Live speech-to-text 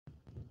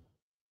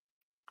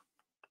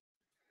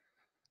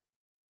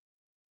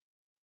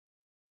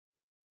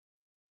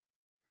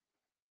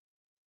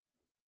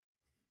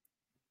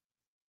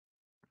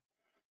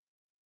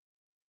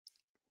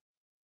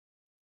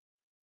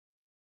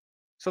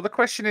So the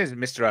question is,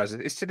 Mr. Isaac,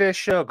 is today's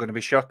show going to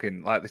be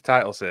shocking, like the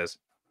title says?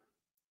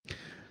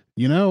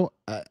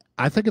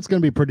 I think it's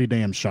going to be pretty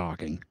damn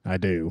shocking. I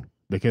do.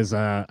 Because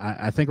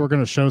I think we're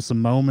going to show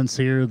some moments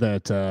here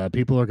that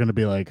people are going to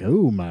be like,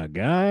 oh my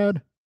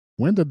God,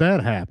 when did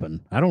that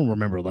happen? I don't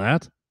remember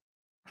that.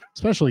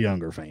 Especially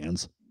younger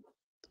fans.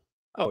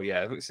 Oh,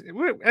 yeah.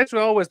 As we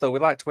always, though, we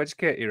like to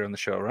educate here on the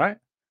show, right?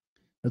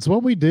 It's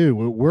what we do.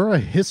 We're a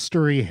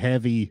history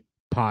heavy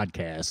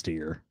podcast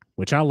here,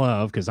 which I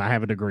love because I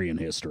have a degree in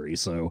history.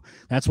 So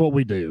that's what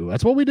we do.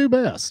 That's what we do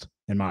best,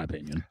 in my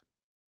opinion.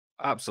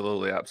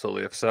 Absolutely,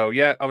 absolutely. So,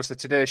 yeah, obviously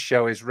today's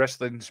show is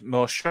wrestling's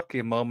most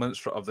shocking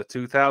moments of the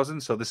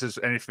 2000s. So this is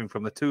anything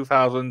from the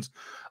 2000s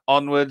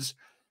onwards.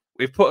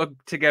 We've put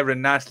together a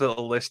nice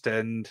little list,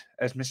 and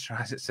as Mr.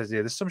 Isaac says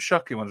here, there's some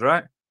shocking ones,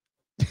 right?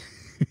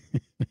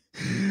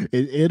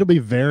 It'll be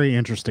very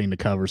interesting to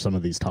cover some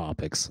of these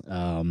topics.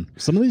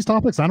 Some of these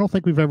topics I don't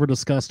think we've ever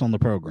discussed on the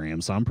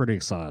program, so I'm pretty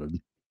excited.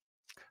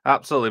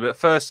 Absolutely. But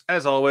first,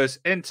 as always,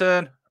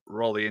 intern,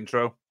 roll the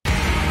intro.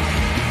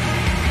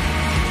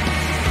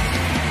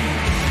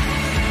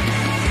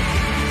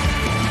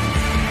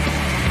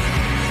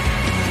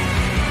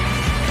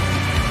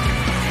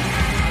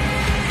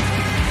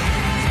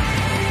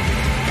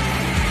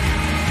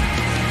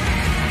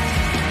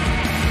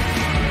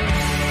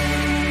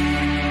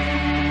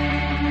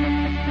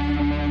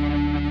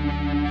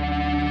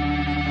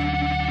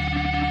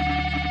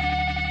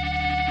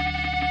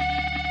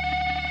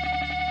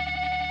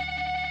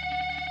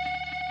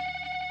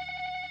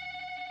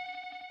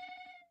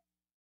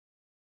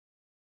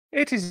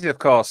 It is, of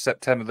course,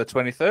 September the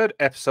 23rd,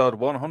 episode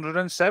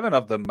 107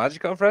 of The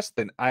Magic of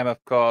Wrestling. I'm,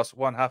 of course,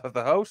 one half of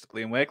the host,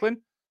 Liam Wakeland.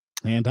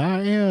 And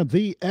I am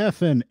the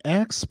effing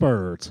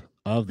expert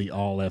of the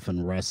All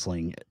Effing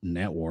Wrestling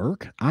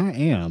Network. I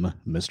am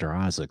Mr.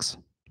 Isaacs.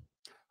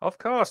 Of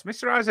course,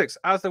 Mr. Isaacs,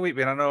 how's the week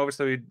been? I know,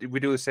 obviously, we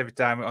do this every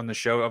time on the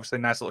show. Obviously,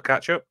 nice little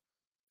catch-up.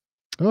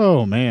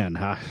 Oh, man.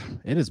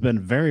 It has been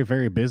very,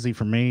 very busy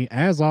for me.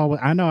 As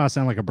always, I know I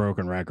sound like a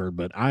broken record,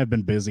 but I've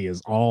been busy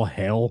as all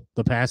hell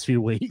the past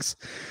few weeks,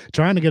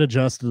 trying to get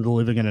adjusted to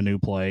living in a new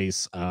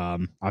place.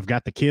 I've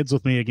got the kids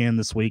with me again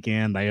this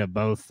weekend. They have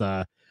both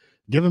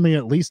given me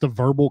at least a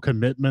verbal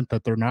commitment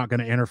that they're not going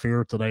to interfere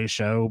with today's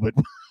show, but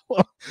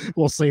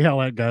we'll see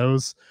how that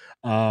goes.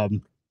 But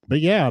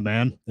yeah,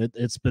 man,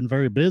 it's been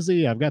very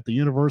busy. I've got the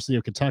University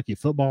of Kentucky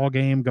football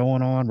game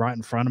going on right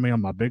in front of me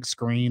on my big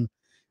screen.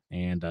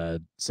 And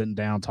sitting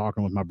down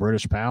talking with my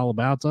British pal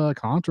about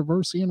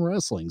controversy in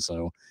wrestling.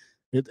 So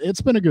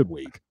it's been a good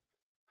week.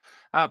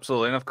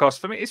 Absolutely. And of course,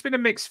 for me, it's been a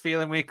mixed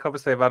feeling week.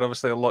 Obviously, I've had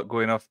a lot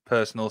going off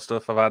personal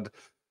stuff. I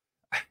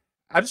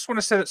just want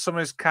to say that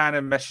someone's kind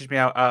of messaged me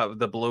out of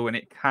the blue and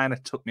it kind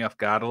of took me off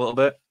guard a little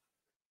bit.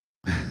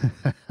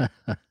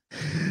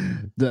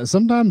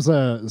 Sometimes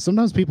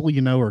people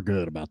are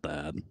good about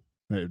that.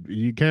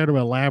 You care to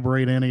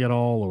elaborate any at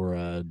all,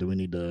 or do we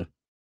need to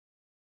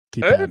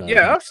keep that?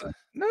 Yeah, absolutely.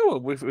 No,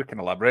 we can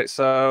elaborate.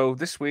 So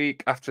this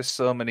week, after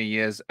so many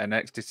years,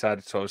 NX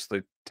decided to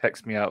obviously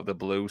text me out of the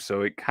blue.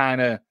 So it kind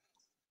of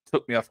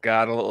took me off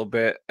guard a little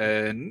bit,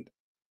 and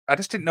I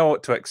just didn't know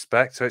what to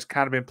expect. So it's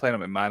kind of been playing on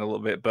my mind a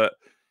little bit. But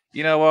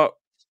you know what?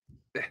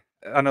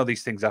 I know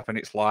these things happen.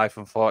 It's life,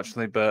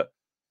 unfortunately. But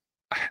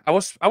I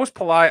was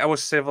polite. I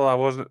was civil. I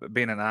wasn't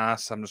being an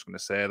ass. I'm just going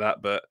to say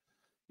that. But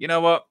you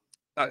know what?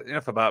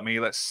 Enough about me.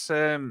 Let's.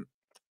 Have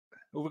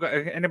we got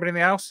anybody in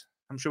the house?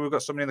 I'm sure we've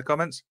got somebody in the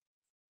comments.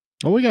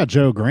 Well, we got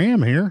Joe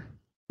Graham here.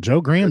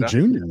 Joe Graham Jr.,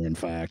 in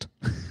fact.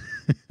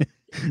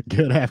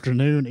 Good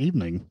afternoon,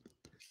 evening.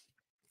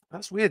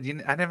 That's weird.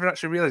 I never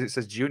actually realized it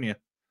says Junior.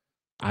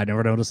 I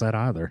never noticed that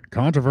either.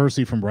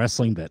 Controversy from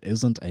wrestling that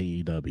isn't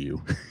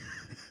AEW.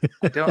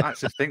 I don't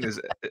actually think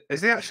is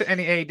there actually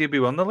any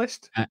AEW on the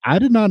list? I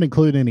did not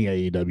include any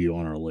AEW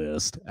on our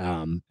list.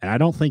 And I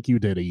don't think you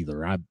did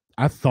either.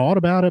 I thought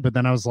about it, but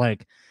then I was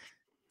like,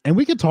 and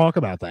we could talk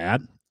about that.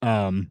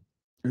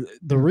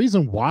 The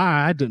reason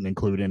why I didn't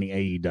include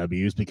any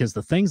AEW is because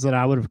the things that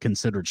I would have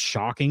considered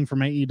shocking from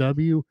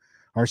AEW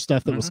are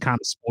stuff that was kind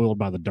of spoiled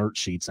by the dirt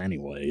sheets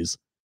anyways.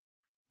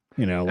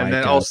 Like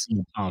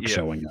CM Punk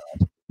showing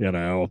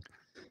up,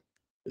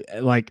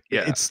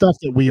 it's stuff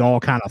that we all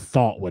kind of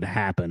thought would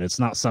happen. It's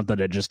not something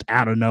that just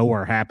out of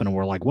nowhere happened and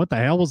we're like, what the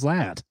hell was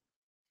that?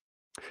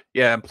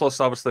 Yeah, and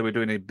plus obviously we're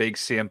doing a big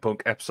CM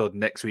Punk episode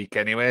next week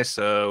anyway,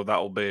 so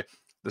that'll be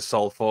the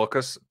sole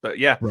focus. But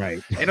yeah, right.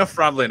 Enough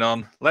rambling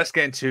on. Let's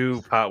get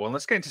into part one.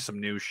 Let's get into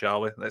some news, shall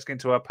we? Let's get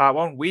into our part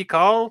one. We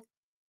call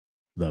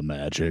The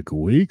Magic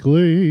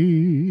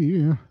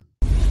Weekly.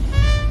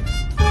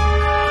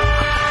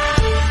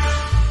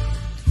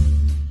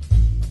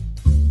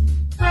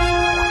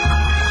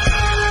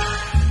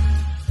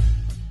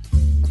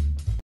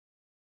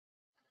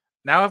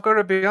 Now, I've got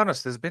to be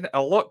honest, there's been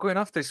a lot going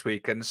off this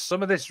week, and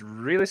some of this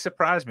really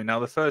surprised me.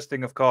 Now, the first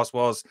thing, of course,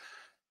 was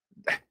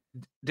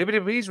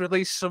WWE's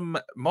released some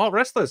more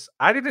wrestlers.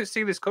 I didn't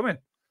see this coming.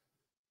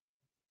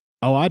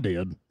 Oh, I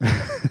did.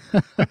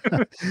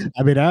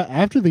 I mean,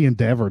 after the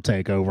Endeavor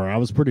takeover, I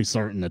was pretty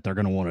certain that they're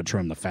going to want to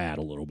trim the fat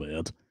a little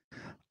bit.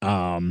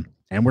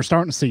 And we're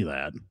starting to see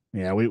that.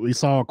 Yeah, we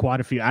saw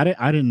quite a few. I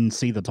didn't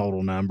see the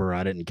total number.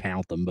 I didn't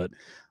count them, but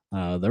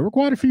there were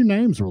quite a few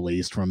names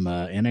released from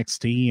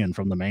NXT and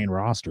from the main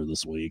roster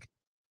this week.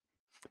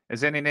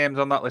 Is there any names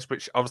on that list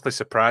which obviously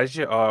surprised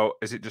you, or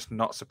is it just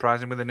not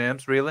surprising with the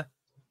names, really?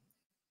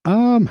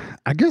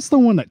 I guess the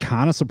one that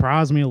kind of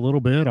surprised me a little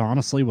bit,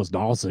 honestly, was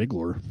Dolph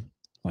Ziggler.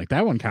 Like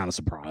that one kind of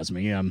surprised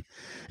me.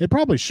 It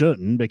probably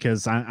shouldn't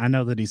because I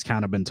know that he's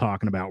kind of been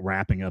talking about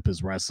wrapping up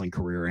his wrestling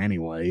career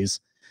anyways.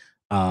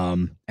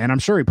 And I'm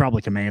sure he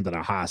probably commanded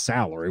a high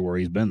salary where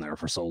he's been there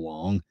for so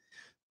long. I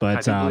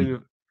But do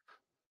believe.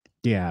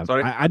 yeah,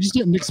 Sorry. I just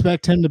didn't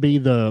expect him to be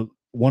the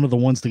one of the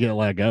ones to get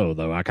let go,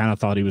 though. I kind of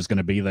thought he was going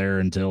to be there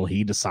until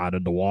he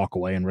decided to walk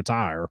away and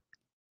retire.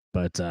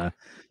 But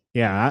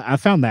yeah, I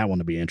found that one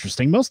to be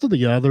interesting. Most of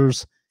the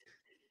others,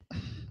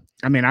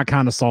 I mean, I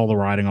kind of saw the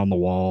writing on the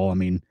wall. I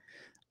mean,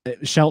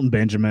 Shelton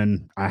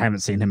Benjamin, I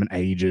haven't seen him in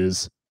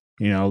ages.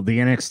 You know, the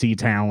NXT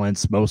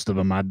talents, most of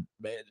them,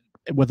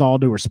 with all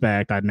due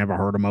respect, I'd never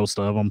heard of most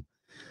of them.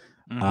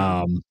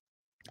 Um,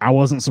 I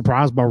wasn't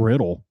surprised by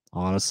Riddle,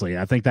 honestly.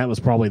 I think that was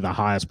probably the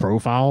highest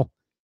profile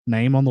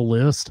name on the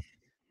list.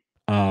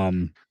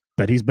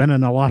 But he's been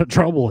in a lot of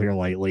trouble here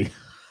lately.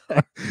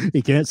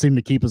 He can't seem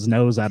to keep his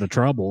nose out of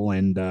trouble.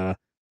 And,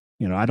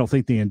 I don't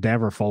think the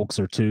Endeavor folks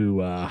are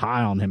too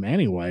high on him,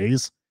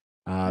 anyways,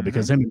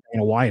 because him and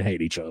Dana White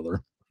hate each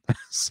other.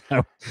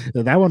 So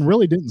that one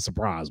really didn't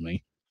surprise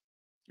me.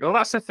 Well,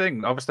 that's the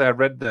thing. Obviously, I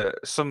read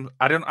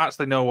I don't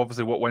actually know,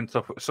 obviously, what went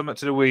up. Something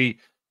to do with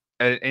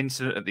an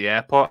incident at the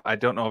airport. I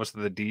don't know,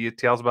 obviously, the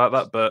details about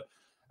that, but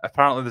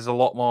apparently there's a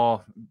lot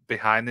more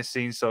behind the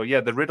scenes. So,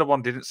 yeah, the Riddle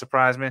one didn't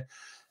surprise me.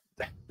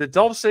 The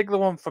Dolph Ziggler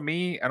one, for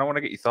me, and I want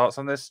to get your thoughts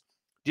on this.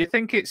 Do you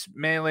think it's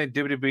mainly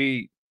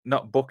WWE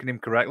not booking him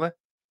correctly?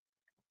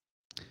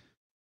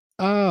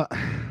 Uh,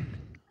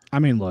 I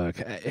mean, look,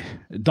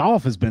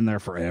 Dolph has been there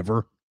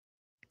forever,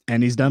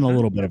 and he's done a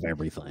little bit of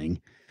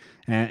everything.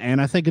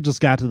 And I think it just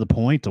got to the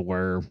point to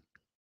where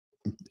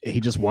he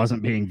just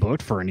wasn't being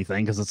booked for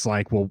anything because it's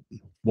like, well,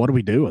 what do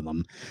we do with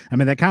him? I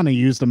mean, they kind of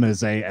used him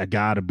as a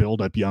guy to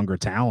build up younger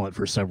talent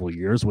for several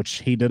years,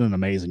 which he did an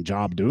amazing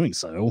job doing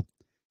so.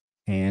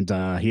 And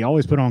he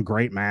always put on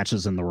great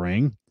matches in the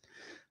ring.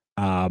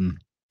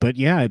 But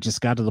yeah, it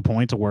just got to the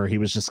point to where he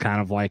was just kind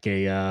of like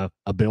a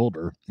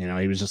builder. You know,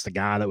 he was just a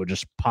guy that would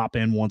just pop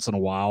in once in a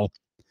while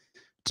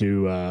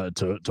to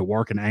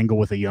work an angle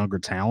with a younger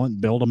talent,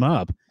 build him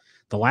up.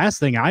 The last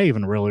thing I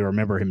even really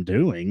remember him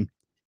doing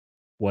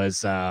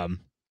was I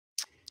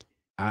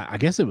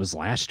guess it was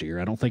last year.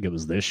 I don't think it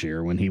was this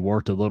year when he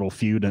worked a little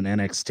feud in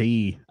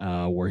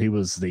NXT where he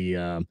was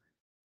the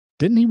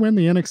didn't he win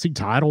the NXT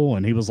title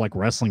and he was like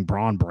wrestling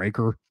Braun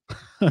Breaker?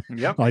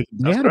 Yep. Like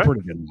they had a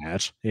pretty good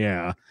match.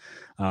 Yeah.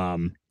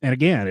 And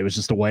again, it was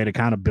just a way to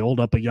kind of build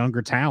up a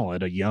younger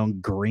talent, a young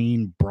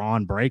green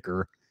Braun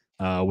Breaker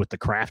with the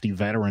crafty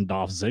veteran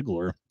Dolph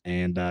Ziggler.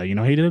 And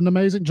he did an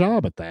amazing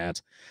job at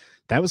that.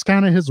 That was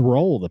kind of his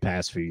role the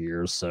past few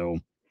years. So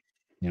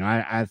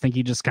I think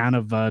he just kind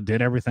of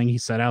did everything he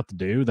set out to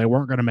do. They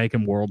weren't going to make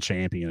him world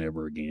champion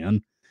ever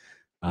again.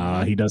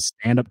 He does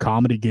stand-up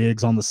comedy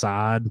gigs on the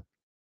side.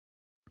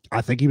 I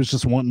think he was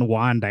just wanting to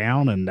wind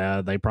down,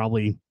 and they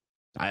probably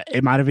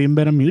it might have even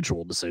been a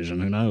mutual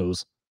decision. Who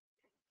knows?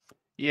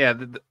 Yeah,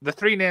 the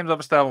three names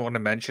obviously I want to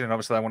mention, and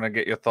obviously I want to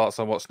get your thoughts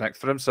on what's next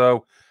for him.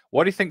 So,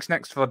 what do you think's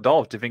next for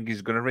Dolph? Do you think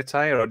he's going to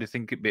retire, or do you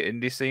think it'd be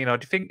indie scene, or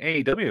do you think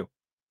AEW?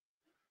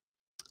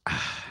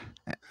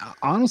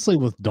 Honestly,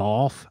 with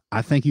Dolph,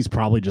 I think he's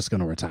probably just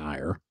going to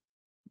retire.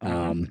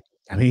 I mean,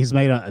 he's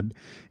made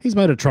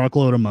a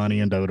truckload of money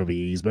in WWE.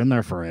 He's been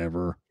there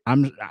forever.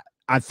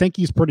 I think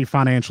he's pretty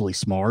financially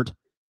smart.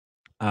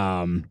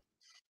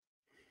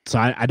 So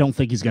I don't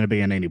think he's going to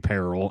be in any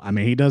peril. I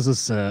mean, he does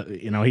this.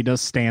 He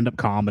does stand up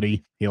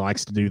comedy. He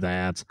likes to do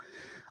that.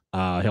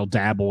 He'll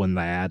dabble in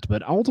that,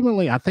 but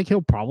ultimately, I think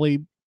he'll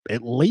probably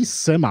at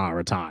least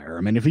semi-retire.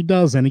 I mean, if he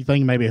does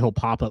anything, maybe he'll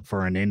pop up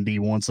for an indie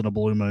once in a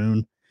blue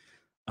moon.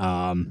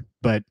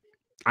 But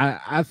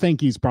I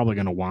think he's probably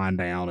going to wind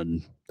down,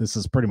 and this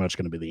is pretty much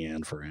going to be the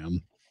end for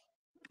him.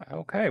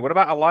 Okay, what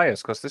about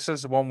Elias? Because this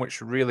is one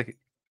which really,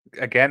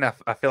 again,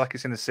 I feel like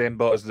it's in the same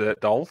boat as the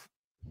Dolph.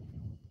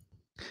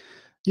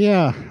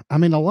 Yeah, I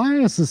mean,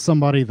 Elias is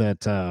somebody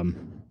that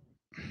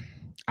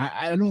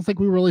I don't think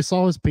we really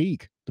saw his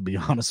peak, to be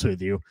honest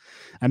with you.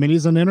 I mean,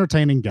 he's an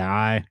entertaining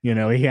guy. You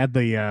know, he had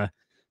the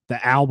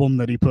album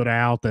that he put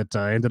out that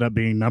ended up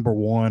being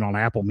 #1 on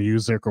Apple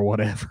Music or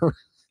whatever.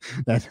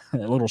 that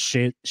little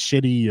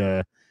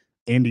shitty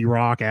indie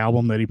rock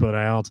album that he put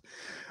out.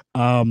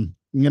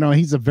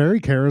 He's a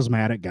very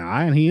charismatic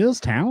guy and he is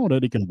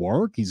talented. He can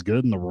work. He's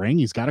good in the ring.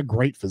 He's got a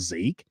great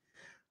physique.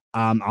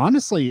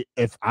 Honestly,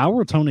 if I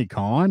were Tony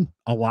Khan,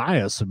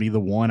 Elias would be the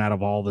one out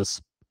of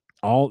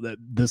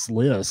this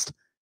list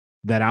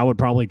that I would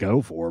probably go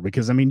for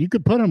because I mean, you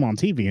could put him on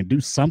TV and do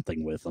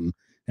something with him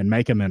and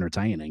make him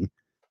entertaining.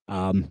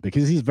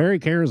 Because he's very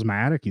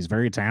charismatic, he's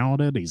very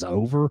talented, he's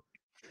over.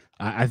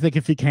 I think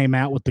if he came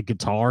out with the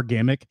guitar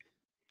gimmick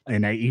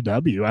in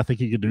AEW. I think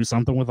he could do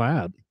something with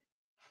that.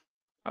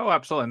 Oh,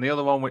 absolutely. And the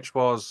other one, which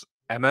was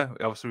Emma,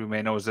 obviously we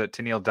may know as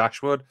Tennille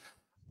Dashwood.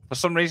 For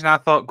some reason, I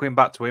thought going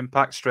back to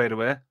Impact straight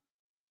away.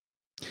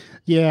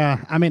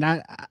 Yeah, I mean,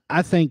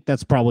 I think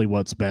that's probably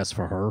what's best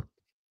for her.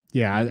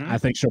 Yeah, I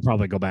think she'll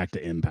probably go back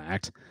to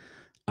Impact.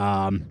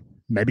 Um,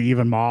 Maybe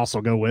even Moss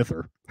will go with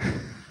her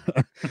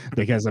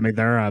because I mean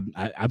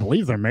I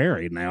believe they're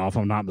married now, if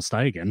I'm not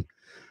mistaken.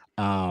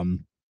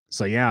 Um,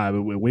 so yeah,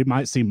 we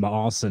might see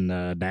Moss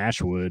and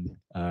Dashwood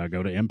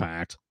go to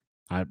Impact.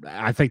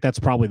 I think that's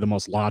probably the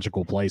most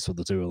logical place for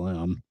the two of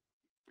them.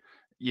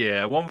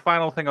 Yeah, one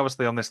final thing,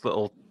 obviously, on this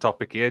little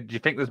topic here. Do you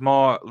think there's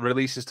more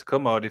releases to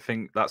come, or do you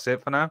think that's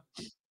it for now?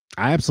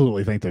 I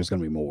absolutely think there's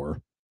going to be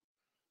more.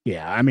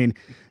 Yeah, I mean,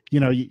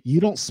 you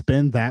don't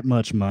spend that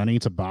much money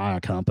to buy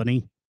a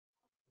company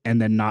and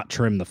then not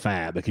trim the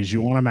fat because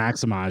you want to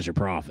maximize your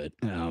profit.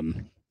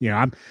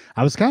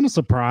 I was kind of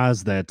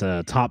surprised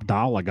that Top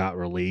Dollar got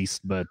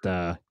released, but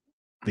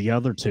the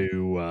other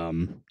two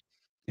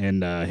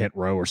in Hit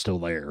Row are still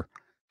there.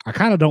 I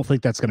kind of don't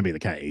think that's going to be the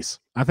case.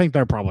 I think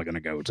they're probably going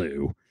to go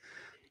too.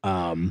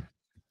 Um,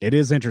 it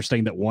is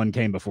interesting that one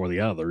came before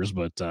the others,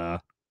 but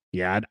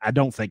yeah, I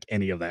don't think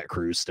any of that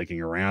crew's sticking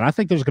around. I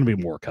think there's going to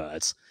be more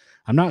cuts.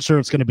 I'm not sure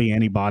it's going to be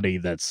anybody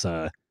that's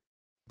that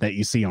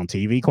you see on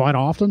TV quite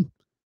often.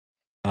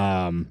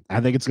 I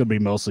think it's going to be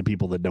mostly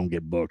people that don't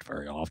get booked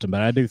very often,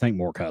 but I do think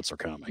more cuts are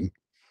coming.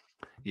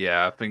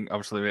 Yeah, I think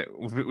obviously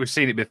we've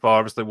seen it before.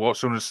 Obviously, what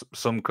soon as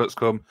some cuts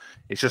come,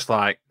 it's just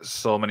like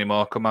so many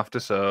more come after.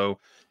 So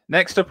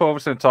next up,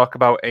 obviously, to talk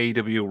about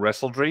AEW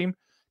Wrestle Dream.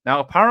 Now,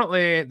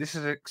 apparently, this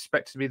is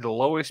expected to be the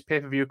lowest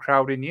pay-per-view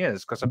crowd in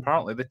years because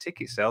apparently the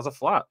ticket sales are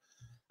flat.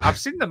 I've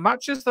seen the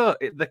matches though;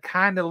 they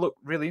kind of look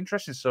really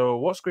interesting. So,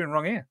 what's going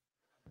wrong here?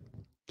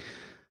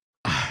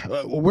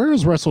 Where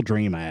is Wrestle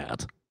Dream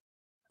at?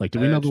 Like, do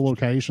we know the T-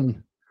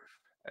 location?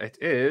 It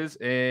is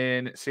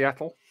in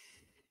Seattle.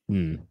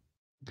 Hmm.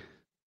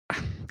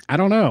 I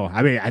don't know.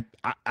 I mean,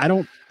 I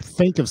don't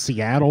think of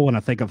Seattle when I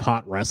think of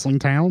hot wrestling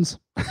towns.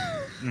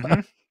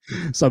 hmm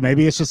So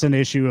maybe it's just an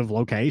issue of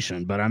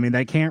location. But I mean,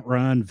 they can't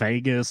run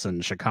Vegas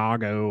and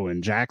Chicago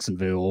and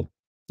Jacksonville,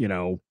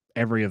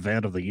 every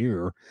event of the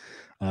year.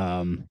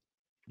 Um,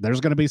 there's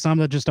going to be some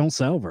that just don't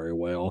sell very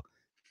well.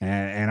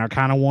 And I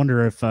kind of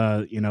wonder if,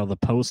 the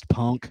post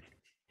punk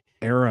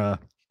era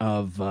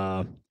of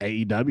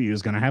AEW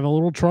is going to have a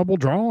little trouble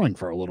drawing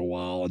for a little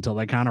while until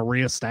they kind of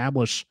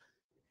reestablish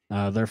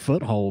their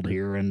foothold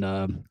here in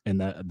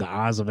the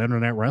eyes of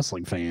internet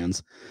wrestling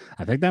fans.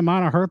 I think that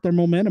might have hurt their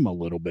momentum a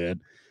little bit.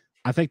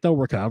 I think they'll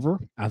recover.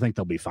 I think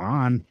they'll be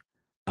fine.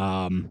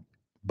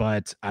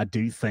 But I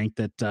do think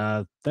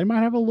that they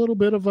might have a little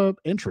bit of a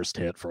interest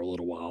hit for a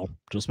little while.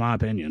 Just my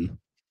opinion.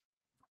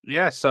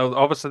 Yeah, so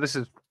obviously this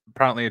is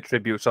apparently a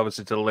tribute,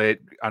 obviously, to the late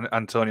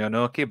Antonio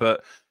Inoki,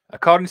 but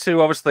according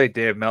to obviously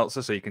Dave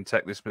Meltzer, so you can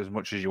take this as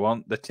much as you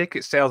want, the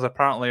ticket sales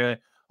apparently are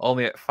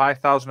only at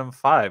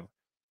 5,005.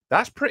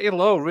 That's pretty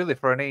low, really,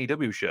 for an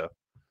AEW show.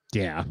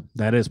 Yeah,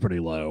 that is pretty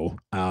low.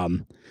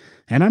 And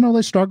I know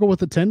they struggle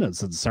with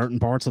attendance in certain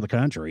parts of the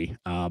country.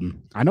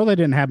 I know they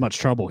didn't have much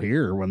trouble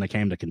here when they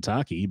came to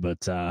Kentucky,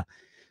 but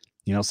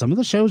some of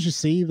the shows you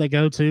see they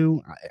go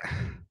to,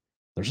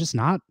 they're just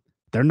not.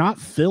 They're not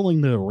filling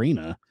the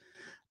arena.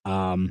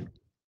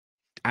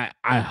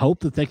 I hope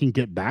that they can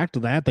get back to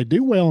that. They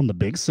do well in the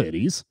big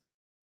cities,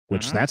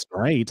 which that's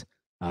great.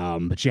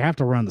 But you have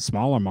to run the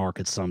smaller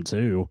markets some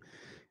too.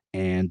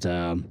 And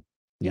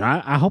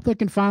I hope they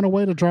can find a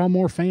way to draw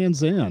more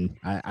fans in.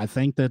 I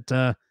think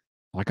that,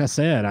 like I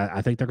said,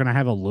 I think they're going to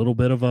have a little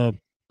bit of a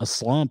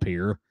slump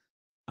here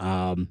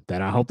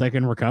that I hope they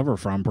can recover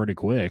from pretty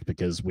quick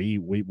because we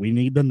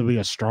need them to be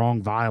a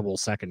strong, viable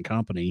second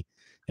company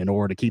in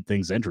order to keep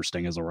things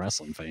interesting as a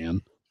wrestling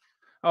fan.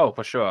 Oh,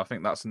 for sure. I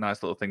think that's a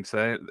nice little thing to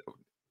say.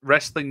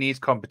 Wrestling needs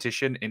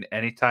competition in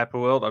any type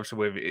of world. Obviously,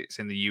 whether it's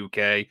in the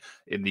UK,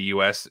 in the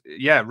US.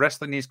 Yeah,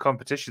 wrestling needs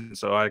competition.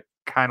 So I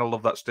kind of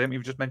love that statement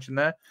you've just mentioned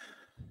there.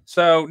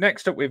 So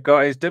next up we've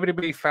got is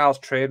WWE files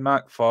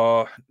trademark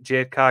for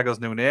Jade Cargill's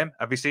new name.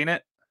 Have you seen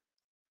it?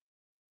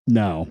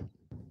 No.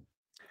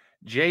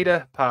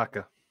 Jada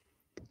Parker.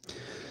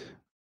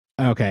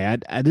 Okay,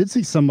 I did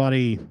see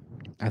somebody.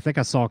 I think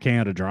I saw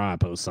Canada Dry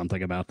post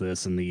something about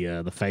this in the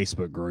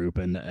Facebook group,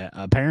 and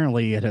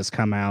apparently it has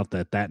come out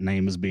that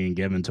name is being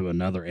given to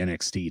another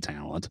NXT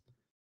talent.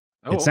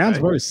 Oh, It sounds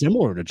okay. very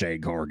similar to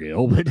Jade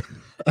Cargill, but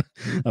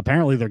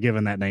apparently they're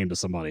giving that name to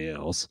somebody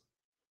else.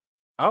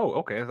 Oh,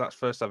 okay. That's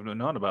first I've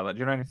known about that. Do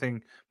you know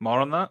anything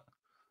more on that?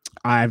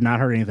 I have not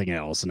heard anything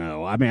else.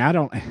 No, I mean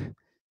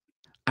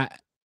I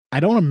I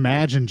don't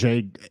imagine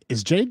Jade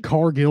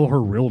Cargill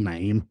her real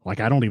name. Like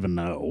I don't even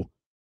know.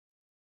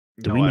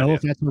 Do we No know idea.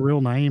 if that's her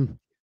real name?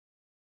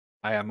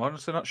 I am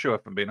honestly not sure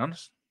if I'm being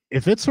honest.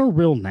 If it's her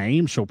real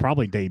name, she'll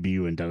probably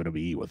debut in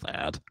WWE with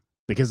that.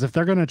 Because if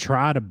they're going to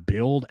try to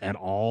build at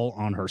all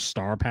on her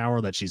star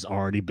power that she's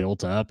already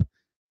built up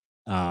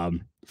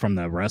from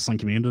the wrestling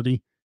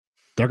community,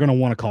 they're going to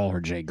want to call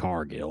her Jade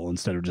Cargill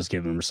instead of just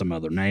giving her some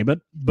other name.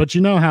 But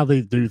you know how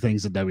they do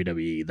things at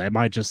WWE. They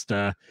might just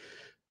have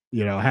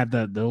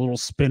the little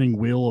spinning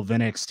wheel of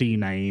NXT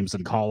names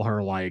and call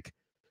her like,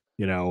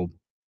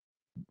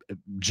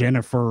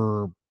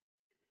 Jennifer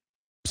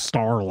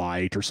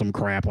Starlight or some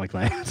crap like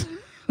that.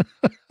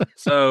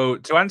 So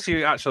to answer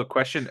your actual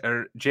question,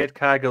 Jade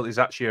Cargill is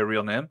actually a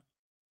real name.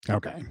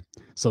 Okay.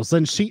 So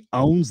since she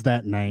owns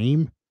that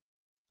name,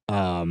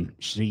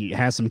 she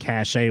has some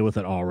cachet with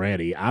it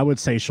already. I would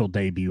say she'll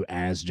debut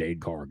as Jade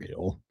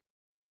Cargill.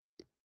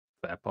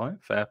 Fair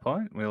point. Fair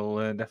point. We'll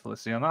definitely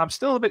see on that. I'm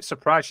still a bit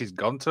surprised she's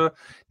gone to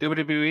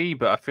WWE,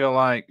 but I feel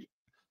like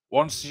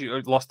once she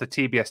lost the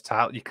TBS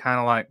title, you're kind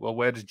of like, well,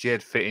 where does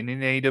Jade fit in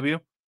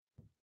AEW?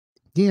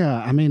 Yeah,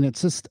 I mean,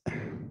 it's just,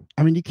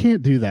 you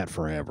can't do that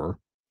forever.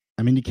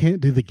 I mean, you can't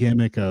do the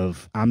gimmick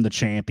of I'm the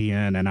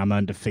champion and I'm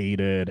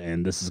undefeated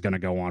and this is going to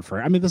go on for.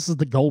 I mean, this is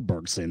the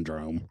Goldberg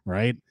syndrome,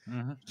 right?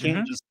 Mm-hmm. You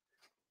can't just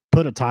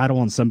put a title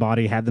on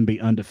somebody, have them be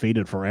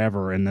undefeated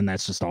forever, and then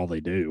that's just all they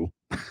do.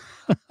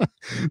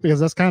 Because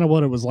that's kind of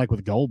what it was like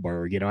with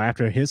Goldberg.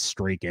 After his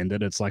streak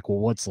ended, it's like, well,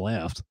 what's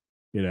left?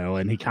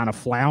 And he kind of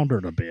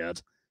floundered a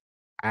bit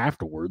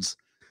afterwards.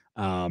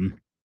 And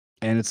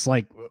it's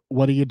like,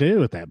 what do you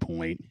do at that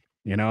point?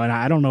 And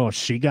I don't know if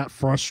she got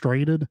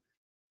frustrated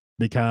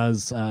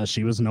because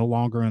she was no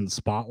longer in the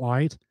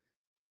spotlight,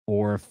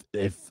 or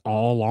if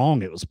all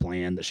along it was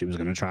planned that she was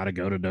going to try to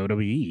go to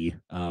WWE.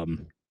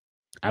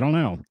 I don't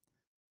know.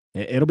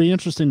 It'll be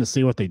interesting to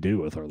see what they do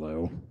with her,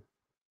 though.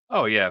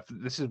 Oh yeah,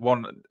 this is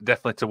one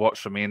definitely to watch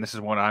for me, and this is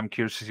one I'm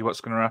curious to see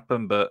what's going to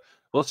happen. But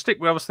we'll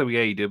stick with obviously with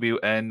AEW,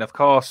 and of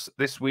course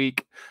this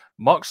week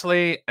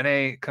Moxley and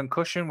a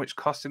concussion which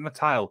cost him the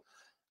title.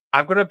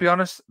 I've got to be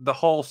honest, the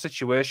whole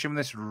situation with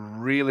this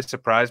really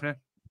surprised me.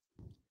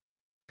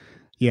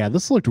 Yeah,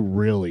 this looked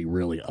really,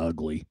 really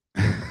ugly.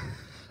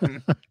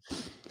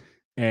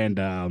 And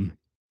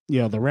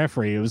the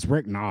referee, it was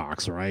Rick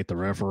Knox, right? The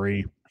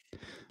referee.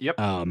 Yep.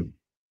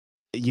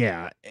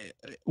 Yeah,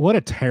 what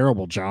a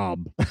terrible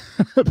job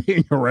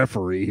being a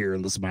referee here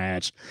in this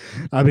match.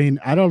 I mean,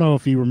 I don't know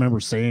if you remember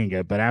seeing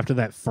it, but after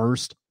that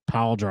first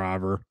pile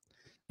driver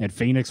and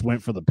Phoenix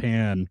went for the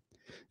pin,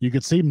 you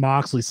could see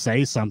Moxley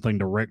say something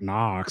to Rick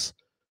Knox,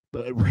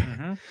 but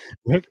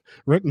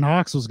Rick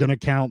Knox was going to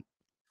count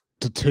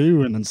to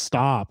 2 and then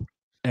stop,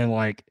 and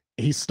like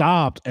he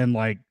stopped, and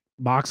like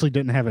Moxley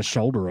didn't have his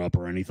shoulder up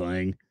or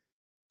anything.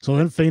 So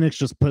then Phoenix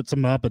just puts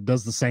him up and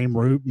does the same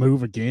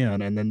move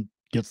again, and then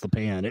gets the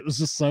pin. It was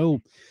just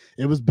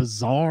it was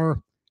bizarre.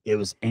 It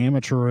was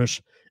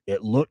amateurish.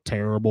 It looked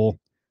terrible.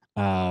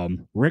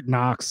 Rick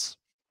Knox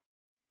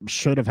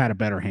should have had a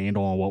better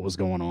handle on what was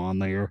going on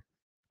there.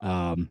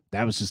 That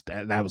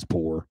was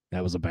poor.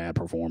 That was a bad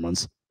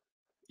performance.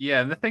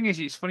 Yeah, and the thing is,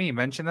 it's funny you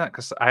mention that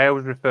because I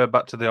always refer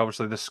back to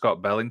the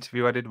Scott Bell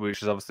interview I did,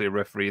 which is obviously a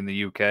referee in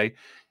the UK,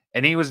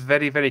 and he was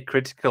very, very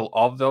critical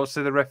of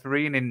the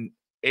refereeing, and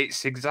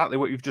it's exactly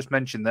what you've just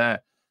mentioned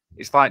there.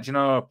 It's like,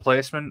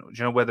 placement,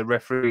 where the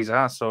referees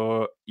are,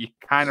 so you're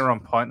kind of on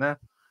point there.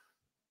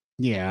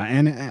 Yeah,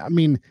 and I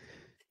mean,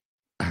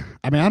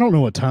 I don't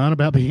know a ton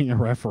about being a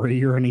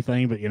referee or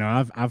anything, but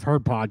I've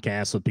heard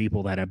podcasts with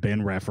people that have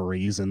been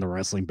referees in the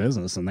wrestling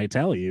business, and they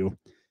tell you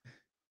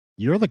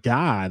you're the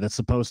guy that's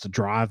supposed to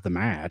drive the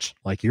match.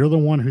 Like, you're the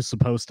one who's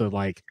supposed to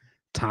like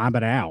time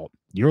it out.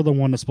 You're the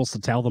one that's supposed to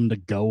tell them to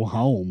go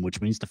home,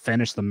 which means to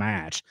finish the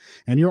match.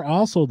 And you're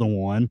also the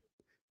one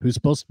who's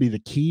supposed to be the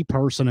key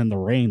person in the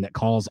ring that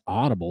calls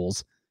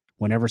audibles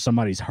whenever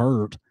somebody's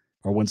hurt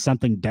or when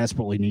something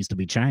desperately needs to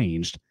be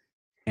changed.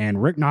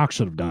 And Rick Knox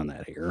should have done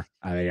that here.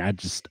 I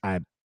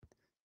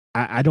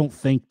don't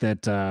think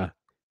that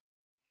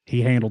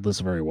he handled this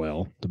very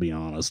well, to be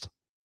honest.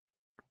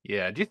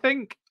 Yeah. Do you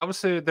think,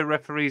 obviously, the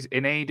referees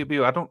in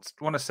AEW, I don't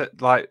want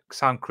to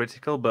sound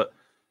critical, but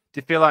do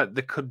you feel like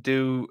they could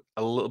do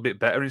a little bit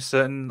better in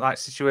certain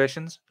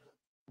situations?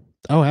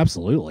 Oh,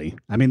 absolutely.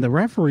 I mean, the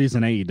referees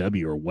in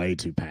AEW are way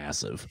too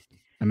passive.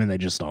 I mean, they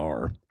just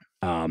are.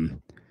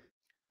 When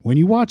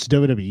you watch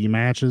WWE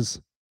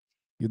matches,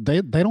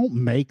 they don't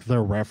make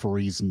their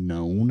referees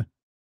known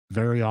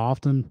very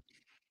often,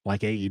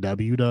 like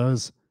AEW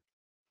does.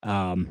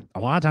 A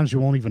lot of times you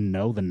won't even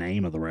know the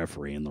name of the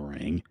referee in the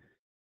ring,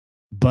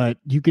 but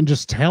you can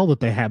just tell that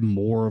they have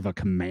more of a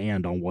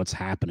command on what's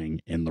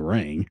happening in the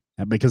ring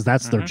because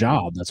that's their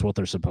job. That's what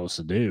they're supposed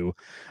to do.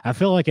 I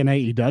feel like in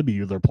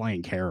AEW, they're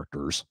playing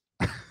characters.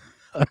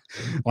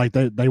 Like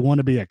they want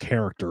to be a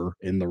character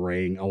in the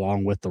ring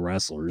along with the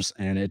wrestlers.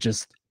 And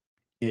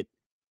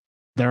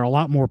they're a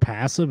lot more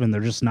passive and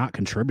they're just not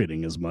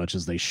contributing as much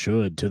as they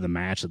should to the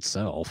match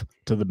itself,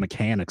 to the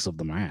mechanics of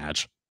the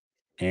match.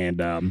 And,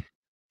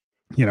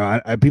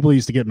 people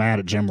used to get mad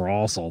at Jim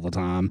Ross all the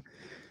time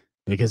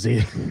because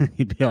he'd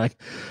be like,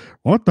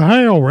 what the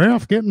hell,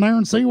 ref? Get in there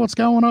and see what's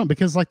going on.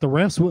 Because like the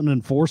refs wouldn't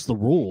enforce the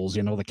rules,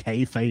 the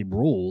kayfabe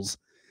rules,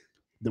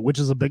 which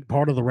is a big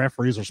part of the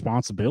referee's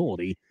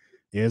responsibility,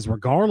 is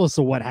regardless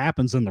of what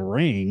happens in the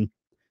ring,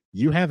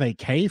 you have a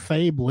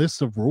kayfabe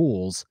list of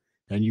rules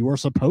and you are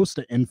supposed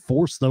to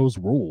enforce those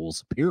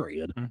rules,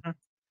 period. Mhm.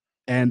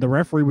 And the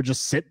referee would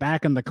just sit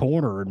back in the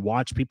corner and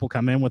watch people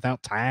come in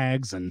without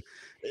tags, and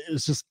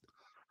it's just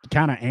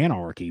kind of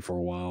anarchy for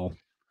a while.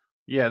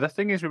 Yeah, the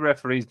thing is with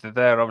referees, they're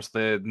there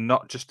obviously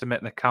not just to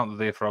make an account, they're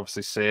there for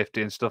obviously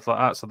safety and stuff like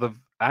that. So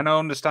I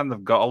understand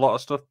they've got a lot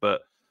of stuff,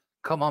 but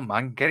come on,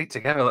 man, get it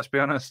together. Let's be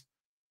honest.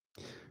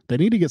 They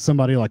need to get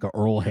somebody like a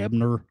Earl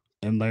Hebner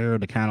in there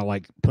to kind of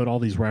like put all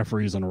these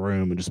referees in a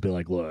room and just be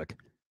like, look,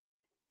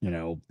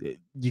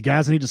 you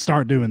guys need to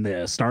start doing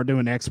this, start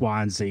doing X,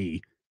 Y, and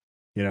Z,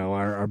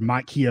 or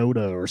Mike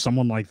Chioda or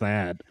someone like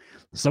that.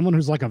 Someone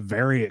who's like a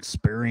very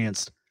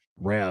experienced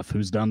ref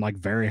who's done like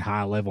very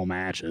high level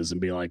matches and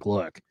be like,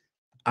 look,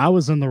 I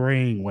was in the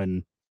ring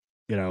when,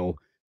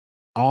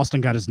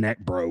 Austin got his neck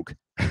broke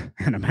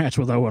in a match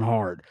with Owen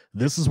Hart.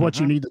 This is what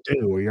you need to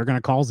do, or you're going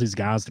to cause these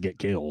guys to get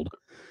killed.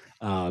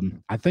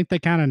 I think they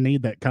kind of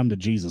need that come to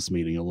Jesus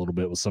meeting a little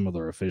bit with some of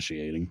their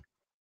officiating.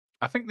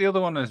 I think the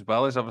other one as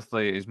well is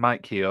obviously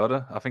Mike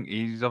Chioda. I think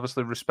he's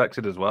obviously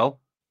respected as well.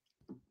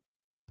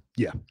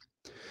 Yeah.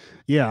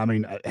 Yeah, I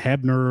mean,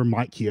 Hebner,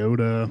 Mike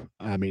Chioda.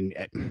 I mean,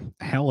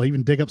 hell,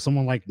 even dig up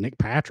someone like Nick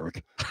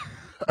Patrick.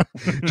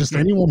 Just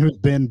anyone who's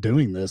been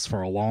doing this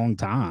for a long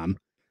time.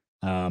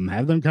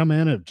 Have them come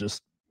in and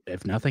just,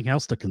 if nothing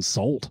else, to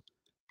consult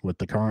with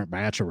the current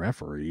batch of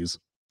referees.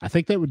 I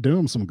think that would do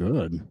them some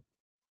good.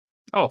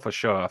 Oh, for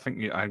sure. I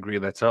think I agree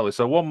there totally.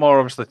 So one more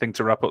obviously thing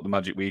to wrap up the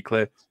Magic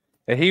Weekly.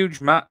 A huge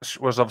match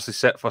was obviously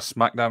set for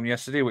SmackDown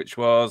yesterday, which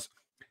was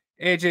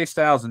AJ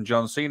Styles and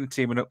John Cena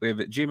teaming up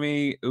with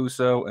Jimmy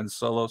Uso and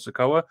Solo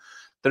Sikoa.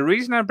 The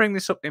reason I bring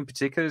this up in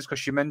particular is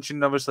because you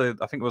mentioned, obviously,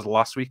 I think it was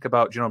last week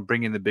about,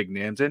 bringing the big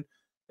names in.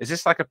 Is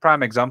this like a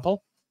prime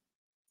example?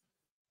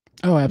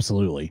 Oh,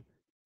 absolutely.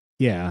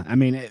 Yeah. I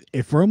mean,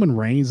 if Roman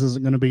Reigns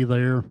isn't going to be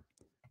there,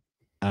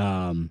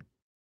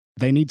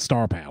 they need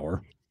star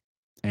power,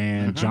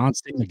 and John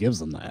Cena gives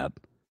them that.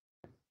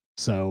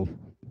 So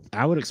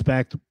I would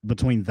expect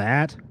between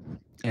that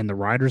and the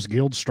Writers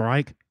Guild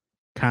strike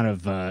kind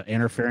of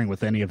interfering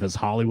with any of his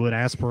Hollywood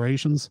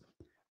aspirations,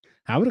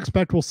 I would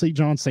expect we'll see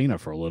John Cena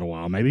for a little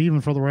while, maybe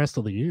even for the rest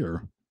of the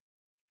year.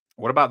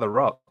 What about The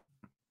Rock?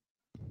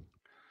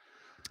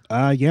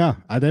 Yeah,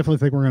 I definitely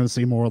think we're going to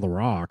see more of The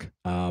Rock.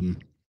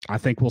 I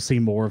think we'll see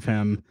more of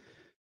him.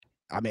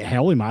 I mean,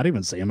 hell, we might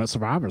even see him at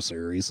Survivor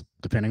Series,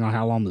 depending on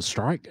how long the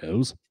strike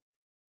goes.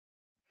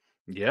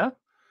 Yeah,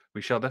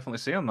 we shall definitely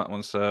see on that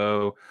one.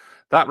 So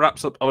that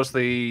wraps up,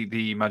 obviously,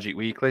 the Magic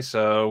Weekly.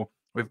 So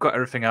we've got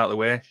everything out of the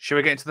way. Should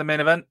we get into the main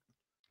event?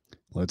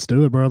 Let's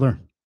do it, brother.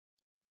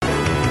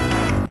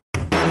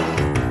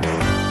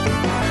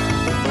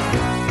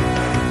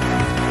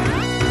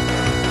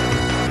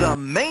 The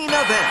main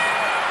event.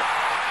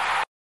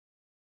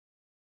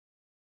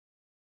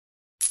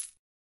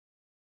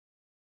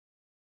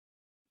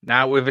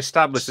 Now, we've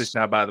established this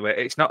now, by the way.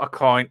 It's not a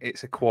coin,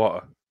 it's a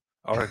quarter.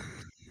 Or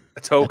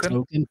a token. A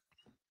token?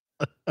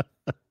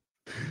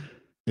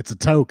 It's a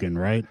token,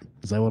 right?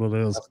 Is that what it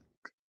is?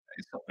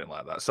 It's something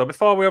like that. So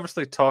before we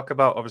obviously talk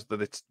about, obviously,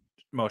 the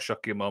most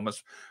shocking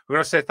moments, we're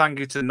going to say thank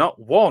you to not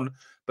one,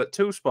 but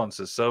two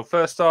sponsors. So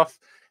first off,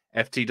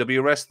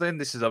 FTW Wrestling.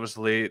 This is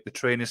obviously the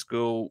training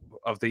school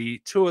of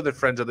the two other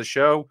friends of the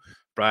show,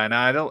 Brian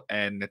Idle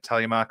and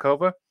Natalia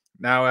Markova.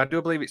 Now, I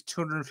do believe it's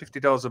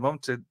 $250 a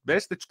month to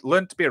basically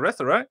learn to be a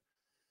wrestler, right?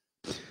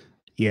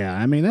 Yeah,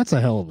 I mean, that's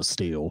a hell of a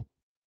steal.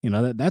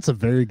 That's a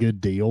very good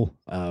deal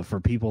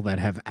for people that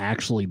have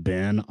actually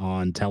been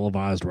on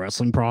televised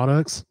wrestling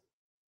products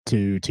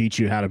to teach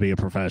you how to be a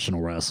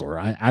professional wrestler.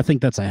 I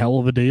think that's a hell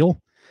of a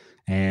deal.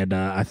 And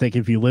I think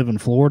if you live in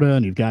Florida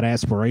and you've got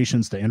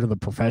aspirations to enter the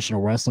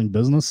professional wrestling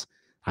business,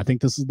 I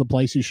think this is the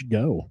place you should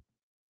go.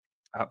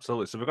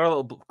 Absolutely. So we've got a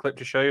little clip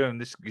to show you, and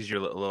this gives you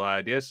a little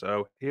idea.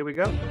 So here we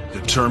go.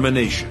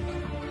 Determination,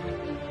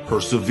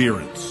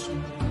 perseverance.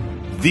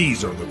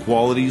 These are the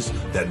qualities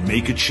that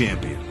make a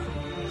champion.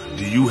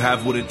 Do you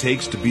have what it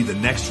takes to be the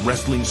next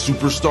wrestling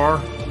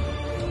superstar?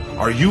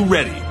 Are you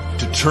ready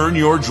to turn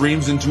your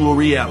dreams into a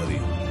reality?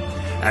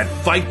 At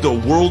Fight the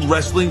World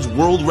Wrestling's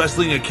World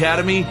Wrestling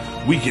Academy,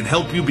 we can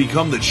help you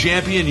become the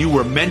champion you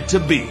were meant to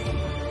be.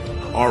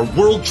 Our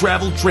world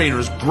travel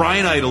trainers,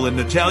 Brian Idle and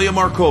Natalia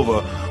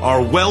Markova,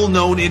 are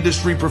well-known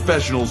industry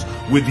professionals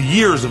with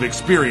years of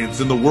experience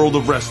in the world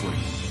of wrestling.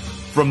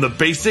 From the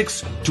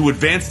basics to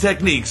advanced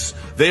techniques,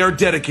 they are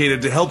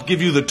dedicated to help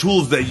give you the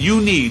tools that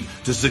you need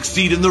to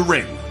succeed in the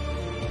ring.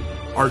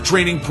 Our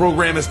training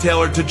program is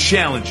tailored to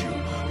challenge you,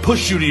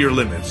 push you to your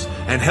limits,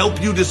 and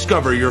help you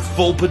discover your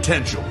full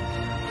potential.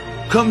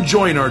 Come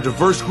join our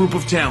diverse group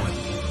of talent.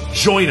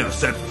 Join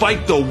us at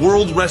Fight the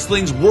World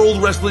Wrestling's World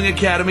Wrestling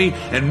Academy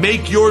and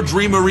make your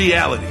dream a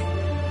reality.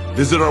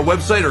 Visit our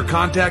website or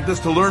contact us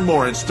to learn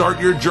more and start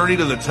your journey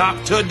to the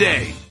top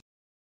today.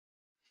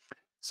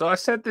 So I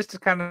said this to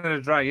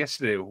Canada Dry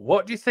yesterday.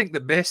 What do you think the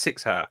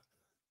basics are?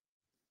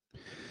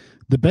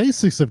 The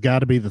basics have got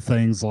to be the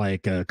things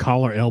like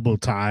collar elbow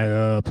tie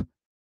up,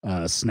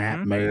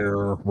 snap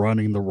mare,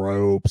 running the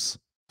ropes,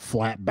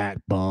 flat back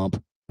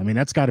bump. I mean,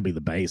 that's got to be the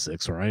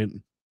basics, right?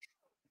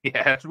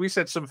 Yeah, we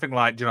said something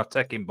like,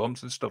 taking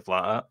bumps and stuff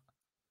like that.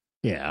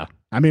 Yeah.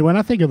 I mean, when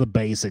I think of the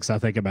basics, I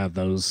think about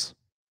those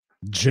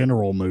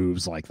general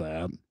moves like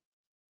that.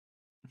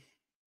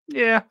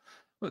 Yeah.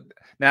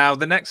 Now,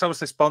 the next,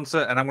 obviously, sponsor,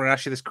 and I'm going to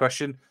ask you this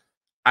question,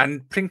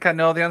 and I think I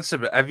know the answer,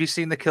 but have you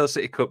seen the Kill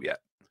City Cup yet?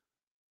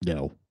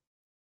 No,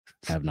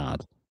 have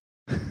not.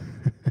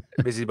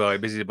 Busy boy,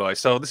 busy boy.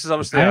 So this is If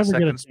obviously I our ever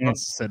get a second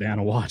chance to sit down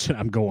and watch it,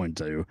 I'm going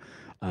to.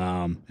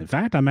 In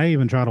fact, I may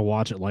even try to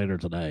watch it later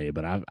today,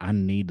 but I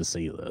need to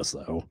see this,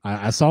 though.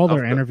 I saw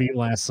their interview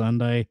last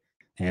Sunday,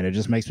 and it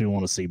just makes me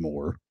want to see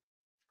more.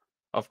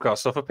 Of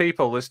course. So for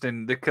people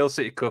listening, the Kill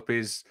City Cup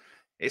it's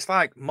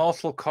like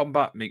Mortal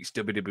Kombat meets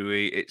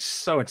WWE. It's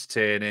so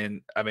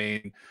entertaining. I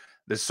mean,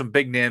 there's some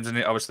big names in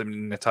it. Obviously,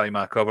 Natalia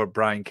Markova,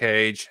 Brian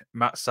Cage,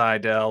 Matt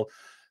Sydal.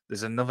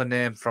 There's another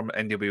name from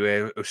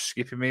NWA who's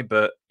skipping me,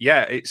 but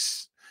yeah,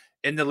 it's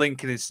in the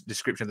link in the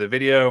description of the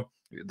video.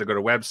 They've got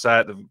a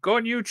website. Go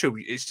on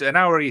YouTube. It's an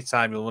hour of your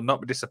time. You will not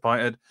be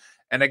disappointed.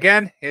 And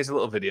again, here's a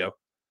little video.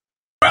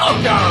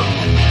 Welcome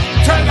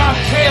to the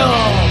Kill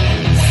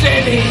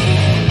City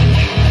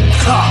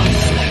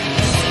Cup.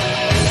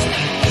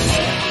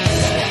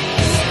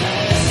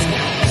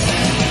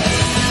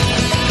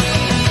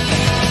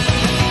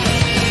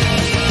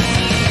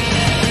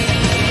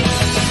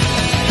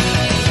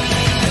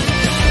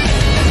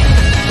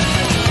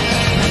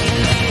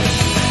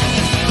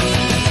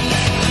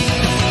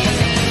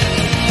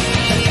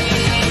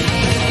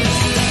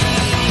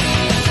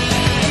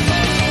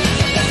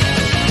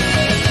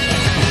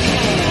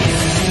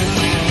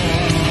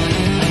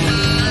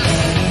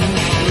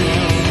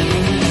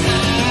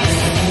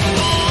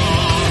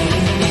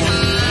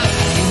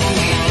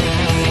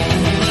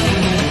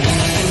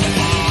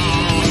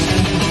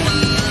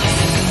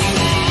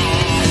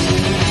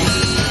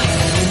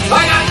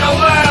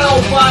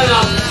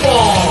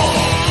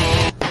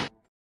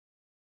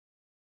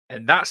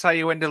 And that's how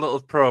you end a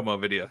little promo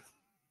video.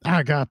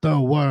 I got the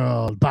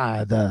world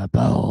by the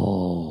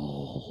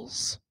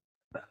balls.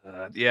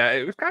 Yeah,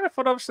 it was kind of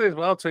fun, obviously, as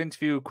well, to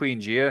interview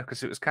Queen Gia,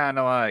 because it was kind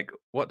of like,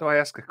 what do I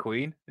ask a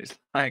queen? It's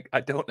like,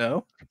 I don't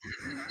know.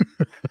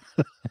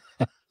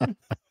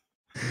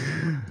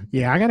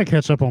 Yeah, I got to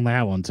catch up on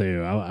that one,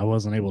 too. I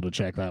wasn't able to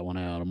check that one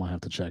out. I'm going to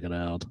have to check it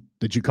out.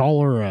 Did you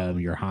call her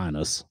Your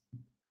Highness?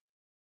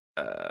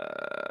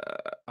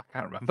 I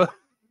can't remember.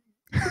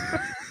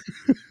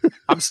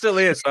 I'm still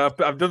here, so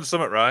I've done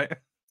something right.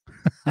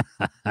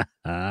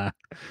 Dear.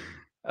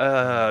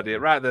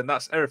 Right then,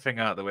 that's everything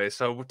out of the way.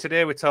 So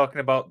today we're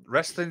talking about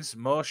wrestling's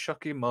most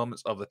shocking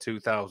moments of the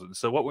 2000s.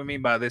 So what we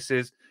mean by this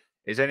is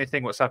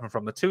anything what's happened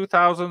from the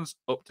 2000s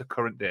up to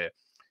current day.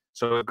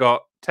 So we've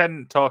got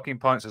 10 talking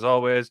points as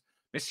always.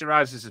 Mr.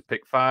 Rises has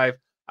picked 5.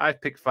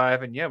 I've picked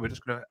 5, and yeah, we're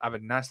just going to have a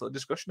nice little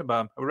discussion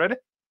about them. Are we ready?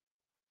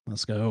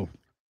 Let's go.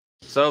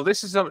 So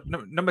this is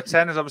number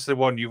 10 is obviously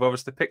one you've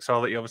obviously picked, so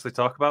I'll let you obviously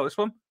talk about this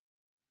one.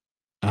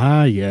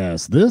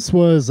 Yes. This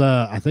was,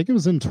 I think it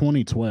was in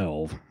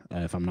 2012,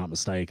 if I'm not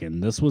mistaken.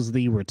 This was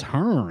the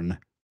return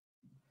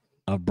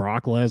of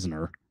Brock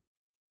Lesnar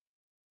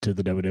to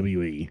the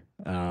WWE.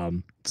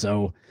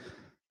 So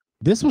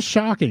this was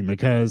shocking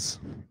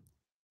because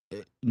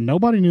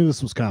nobody knew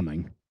this was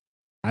coming.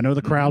 I know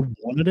the crowd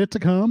wanted it to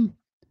come.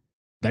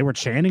 They were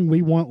chanting,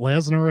 "We want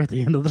Lesnar" at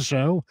the end of the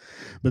show.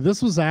 But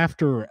this was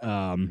after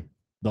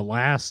the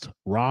last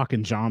Rock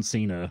and John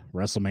Cena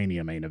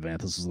WrestleMania main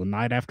event. This was the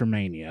night after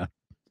Mania.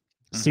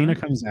 Cena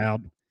comes out,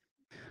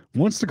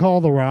 wants to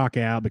call The Rock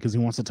out because he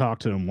wants to talk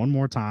to him one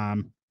more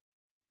time,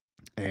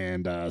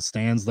 and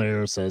stands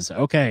there, says,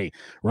 "Okay,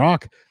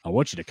 Rock, I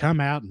want you to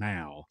come out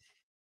now,"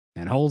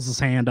 and holds his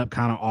hand up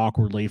kind of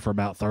awkwardly for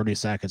about 30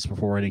 seconds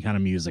before any kind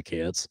of music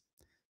hits.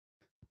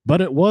 But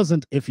it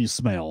wasn't If You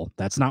Smell.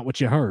 That's not what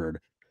you heard.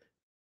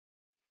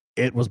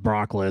 It was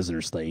Brock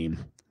Lesnar's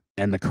theme,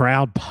 and the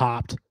crowd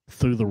popped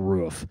through the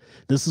roof.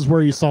 This is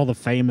where you saw the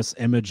famous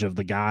image of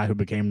the guy who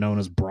became known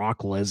as Brock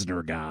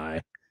Lesnar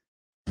guy.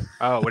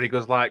 Oh, when he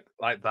goes like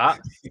that?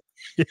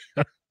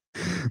 Yeah.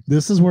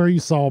 This is where you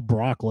saw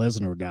Brock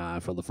Lesnar guy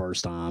for the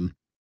first time.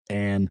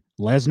 And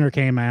Lesnar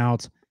came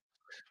out,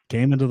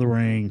 came into the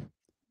ring,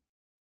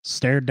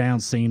 stared down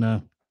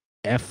Cena,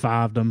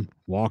 F5'd him,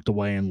 walked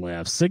away and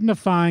left,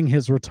 signifying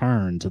his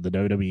return to the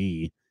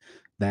WWE.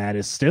 That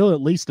is still,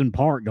 at least in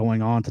part,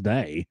 going on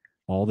today,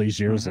 all these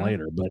years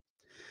later. But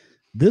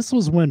this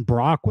was when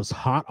Brock was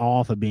hot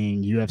off of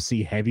being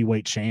UFC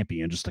heavyweight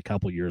champion just a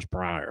couple years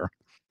prior.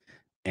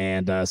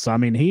 And so, I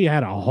mean, he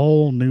had a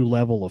whole new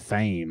level of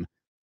fame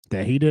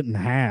that he didn't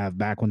have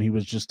back when he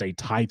was just a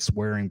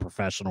tights-wearing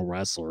professional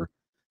wrestler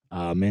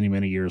many,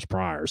 many years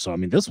prior. So, I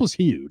mean, this was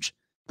huge.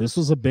 This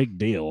was a big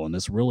deal, and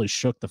this really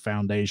shook the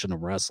foundation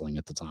of wrestling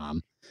at the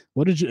time.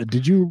 What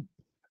did you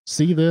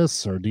see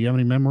this, or do you have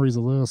any memories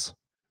of this?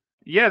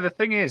 Yeah, the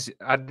thing is,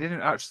 I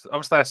didn't actually.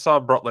 Obviously, I saw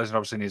Brock Lesnar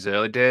obviously in his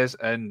early days,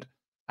 and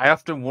I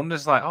often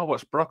wonders like, oh,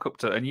 what's Brock up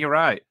to? And you're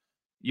right,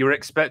 you were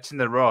expecting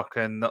The Rock,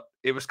 and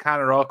it was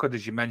kind of awkward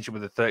as you mentioned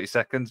with the 30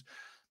 seconds.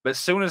 But as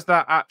soon as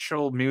that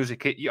actual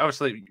music hit,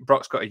 obviously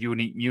Brock's got a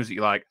unique music.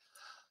 You're like,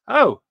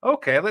 oh,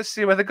 okay, let's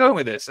see where they're going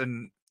with this.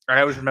 And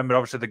I always remember,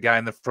 obviously, the guy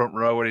in the front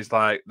row where he's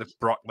like the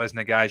Brock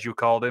Lesnar guy, as you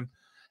called him.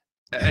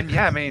 And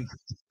yeah, I mean,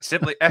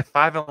 simply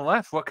F5 on the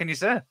left. What can you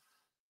say?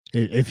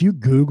 If you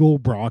Google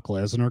Brock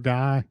Lesnar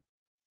guy,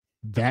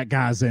 that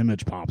guy's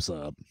image pops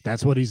up.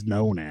 That's what he's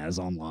known as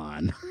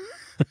online.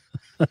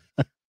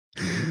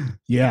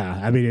 Yeah,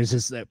 I mean, it's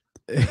just that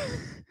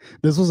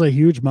this was a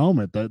huge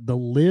moment. The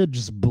lid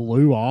just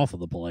blew off of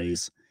the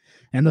place,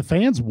 and the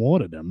fans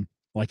wanted him.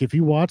 Like, if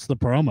you watch the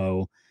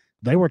promo,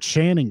 they were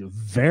chanting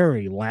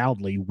very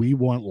loudly, "We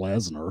want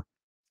Lesnar,"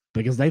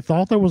 because they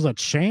thought there was a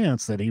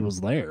chance that he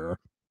was there,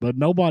 but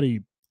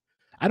nobody.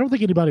 I don't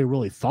think anybody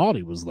really thought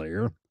he was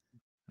there.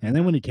 And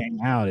then when he came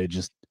out,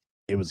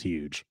 it was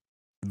huge,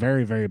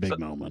 very very big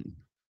moment.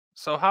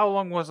 So how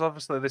long was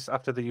obviously this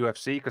after the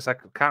UFC? Because I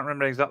can't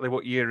remember exactly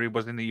what year he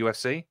was in the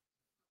UFC.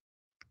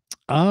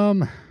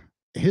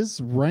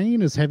 His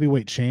reign as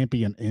heavyweight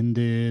champion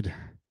ended.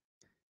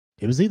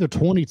 It was either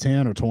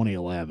 2010 or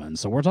 2011.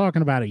 So we're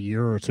talking about a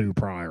year or two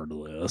prior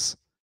to this.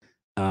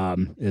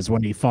 Is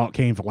when he fought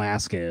Cain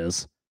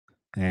Velasquez,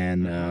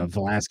 and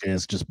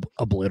Velasquez just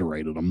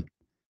obliterated him.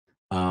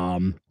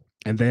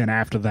 And then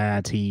after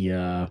that, he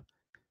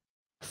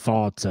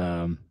fought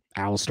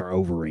Alistair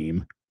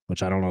Overeem,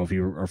 which I don't know if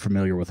you are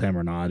familiar with him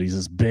or not. He's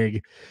this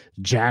big,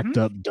 jacked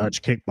up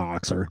Dutch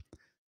kickboxer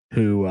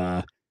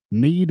who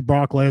kneed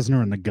Brock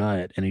Lesnar in the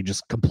gut, and he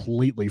just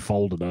completely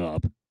folded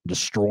up,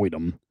 destroyed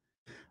him.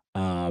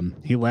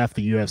 He left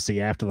the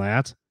UFC after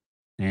that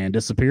and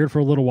disappeared for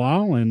a little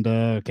while, and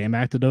came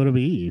back to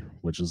WWE,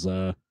 which is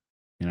off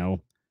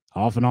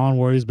and on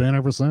where he's been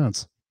ever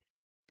since.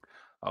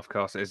 Of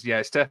course, it is. Yeah,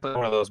 it's definitely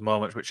one of those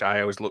moments which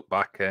I always look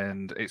back,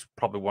 and it's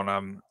probably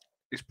one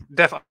it's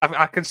definitely.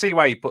 I can see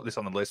why you put this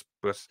on the list,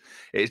 because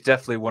it's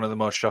definitely one of the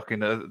most shocking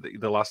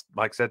the last,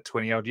 like I said,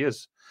 20 odd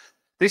years.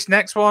 This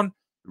next one,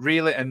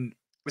 really, and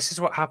this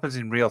is what happens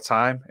in real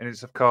time, and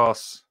it's of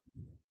course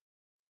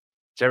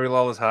Jerry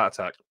Lawler's heart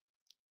attack.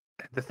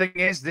 The thing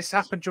is, this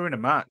happened during a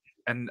match,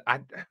 and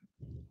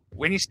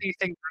when you see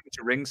things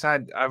to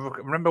ringside, I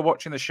remember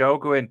watching the show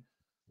going,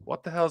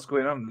 what the hell's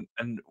going on?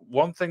 And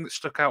one thing that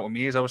stuck out with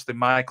me is obviously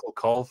Michael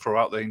Cole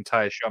throughout the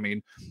entire show. I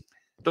mean,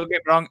 don't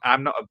get me wrong,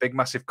 I'm not a big,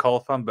 massive Cole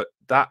fan, but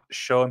that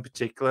show in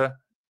particular,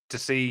 to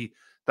see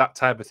that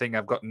type of thing,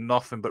 I've got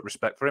nothing but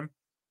respect for him.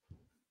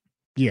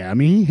 Yeah, I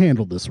mean, he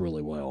handled this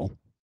really well.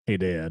 He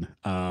did.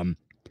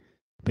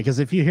 Because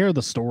if you hear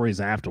the stories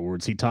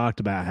afterwards, he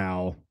talked about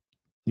how,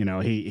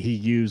 he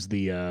used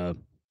the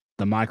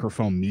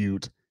microphone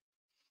mute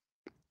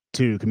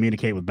to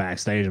communicate with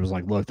backstage. It was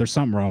like, look, there's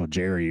something wrong with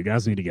Jerry. You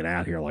guys need to get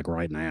out here like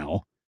right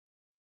now.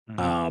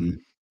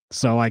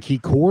 So like he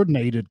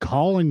coordinated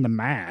calling the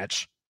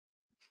match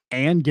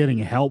and getting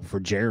help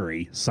for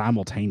Jerry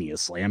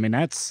simultaneously. I mean,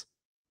 that's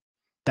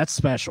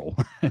special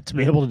to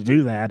be able to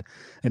do that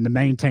and to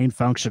maintain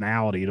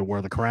functionality to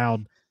where the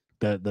crowd,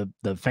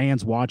 the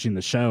fans watching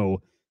the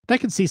show, they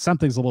can see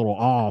something's a little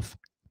off,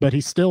 but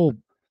he's still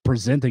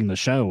presenting the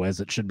show as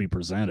it should be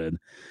presented.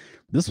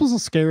 This was a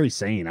scary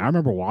scene. I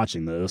remember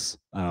watching this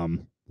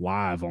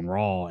live on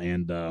Raw,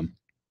 and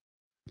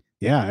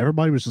yeah,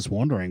 everybody was just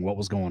wondering what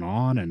was going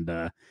on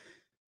and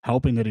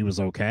hoping that he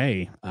was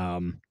okay. I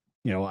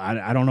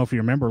don't know if you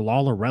remember,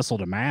 Lawler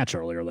wrestled a match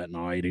earlier that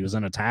night. He was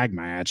in a tag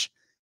match,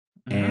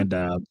 and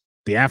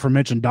the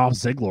aforementioned Dolph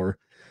Ziggler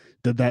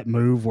did that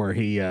move where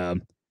he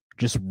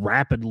just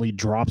rapidly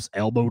drops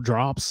elbow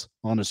drops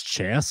on his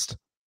chest,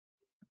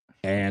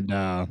 and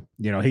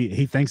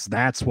he thinks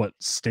that's what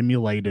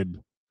stimulated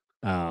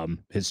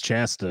his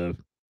chest to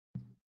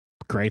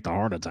create the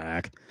heart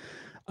attack.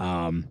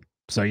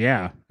 So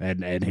yeah,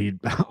 and he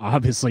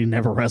obviously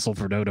never wrestled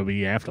for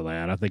WWE after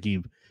that. I think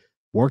he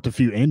worked a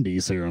few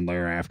indies here and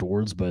there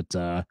afterwards, but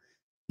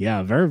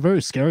yeah, very,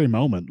 very scary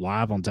moment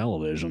live on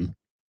television.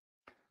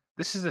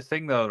 This is the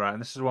thing though, right?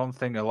 And this is one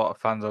thing a lot of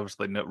fans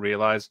obviously not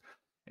realize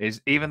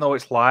is, even though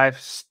it's live,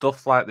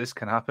 stuff like this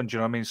can happen. Do you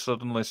know what I mean?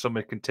 Suddenly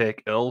somebody can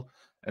take ill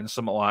and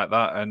something like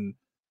that. And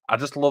I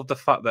just love the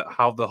fact that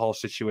how the whole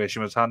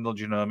situation was handled.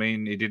 You know what I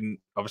mean? He didn't,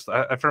 obviously,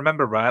 if I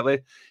remember rightly,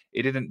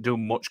 he didn't do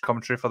much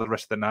commentary for the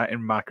rest of the night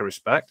in mark of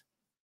respect.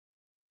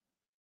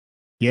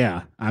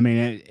 Yeah, I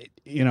mean,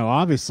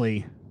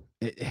 obviously,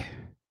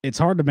 it's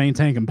hard to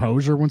maintain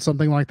composure when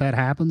something like that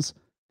happens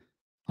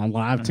on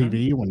live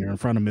TV when you're in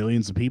front of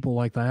millions of people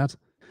like that.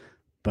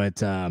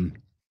 But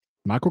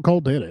Michael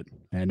Cole did it,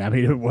 and I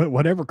mean,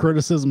 whatever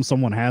criticism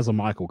someone has of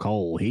Michael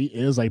Cole, he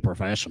is a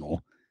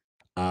professional.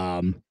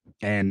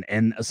 And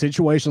in a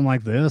situation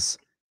like this,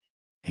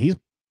 he's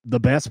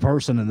the best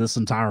person in this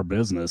entire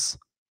business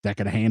that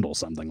could handle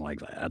something like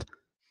that.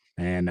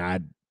 And I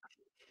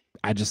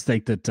just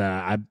think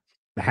that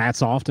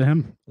hats off to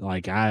him.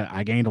 Like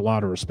I gained a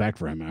lot of respect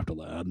for him after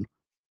that.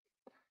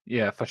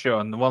 Yeah, for sure.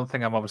 And the one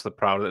thing I'm obviously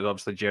proud of is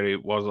obviously Jerry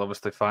was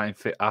obviously fighting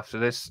fit after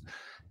this.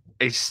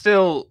 He's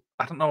still,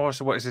 I don't know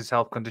what is his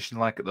health condition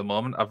like at the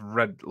moment. I've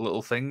read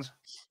little things.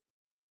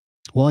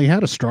 Well, he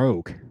had a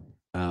stroke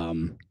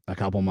a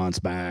couple months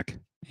back,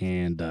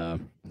 and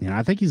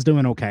I think he's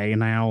doing okay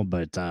now,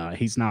 but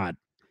he's not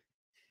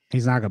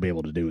he's not going to be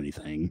able to do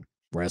anything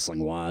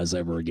wrestling wise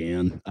ever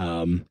again.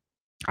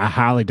 I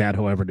highly doubt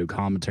he'll ever do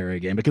commentary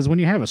again because when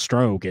you have a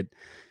stroke, it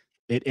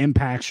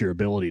impacts your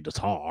ability to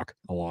talk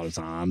a lot of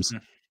times.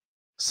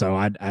 So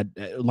I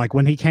like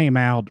when he came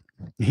out,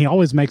 he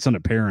always makes an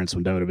appearance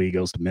when WWE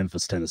goes to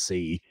Memphis,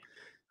 Tennessee.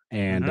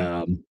 And,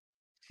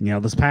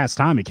 this past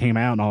time he came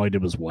out and all he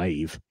did was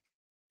wave,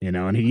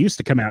 and he used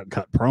to come out and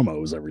cut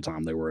promos every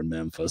time they were in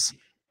Memphis.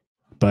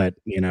 But,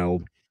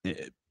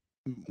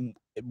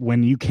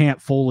 when you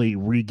can't fully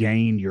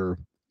regain your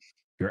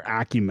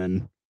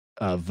acumen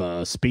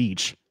of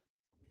speech,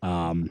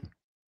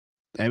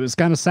 it was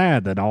kind of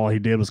sad that all he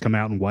did was come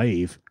out and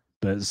wave.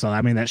 But so,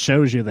 I mean, that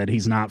shows you that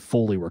he's not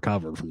fully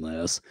recovered from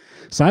this.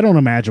 So I don't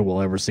imagine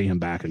we'll ever see him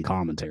back in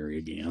commentary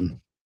again.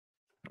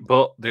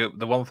 But the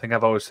one thing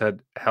I've always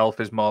said,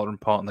 health is more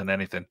important than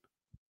anything.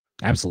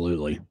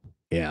 Absolutely.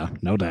 Yeah,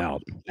 no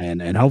doubt.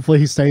 And hopefully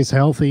he stays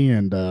healthy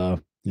and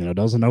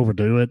doesn't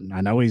overdo it.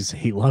 I know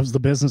he loves the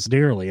business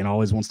dearly and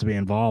always wants to be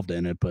involved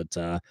in it,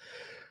 but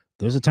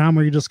there's a time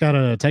where you just got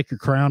to take your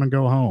crown and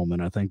go home,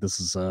 and I think this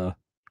is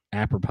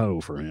apropos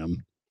for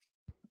him.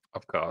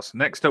 Of course.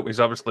 Next up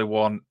is obviously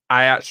one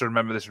I actually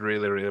remember this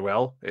really, really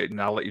well,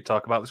 and I'll let you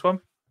talk about this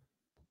one.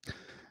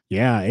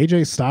 Yeah,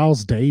 AJ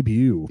Styles'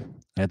 debut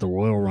at the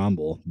Royal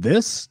Rumble.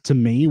 This, to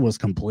me, was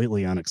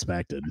completely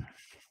unexpected.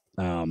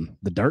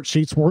 The dirt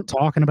sheets weren't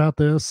talking about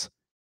this.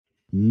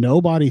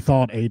 Nobody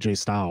thought AJ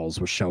Styles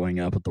was showing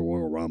up at the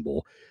Royal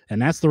Rumble,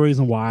 and that's the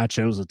reason why I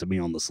chose it to be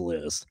on this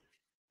list.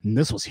 And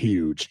this was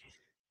huge.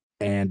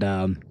 And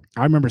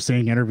I remember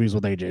seeing interviews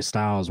with AJ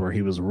Styles where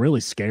he was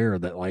really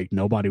scared that like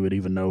nobody would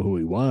even know who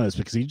he was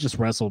because he just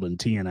wrestled in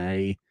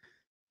TNA,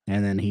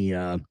 and then he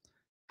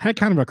had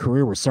kind of a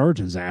career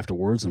resurgence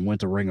afterwards and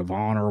went to Ring of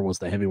Honor, was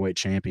the heavyweight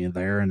champion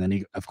there, and then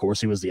he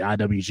was the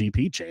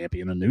IWGP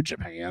champion in New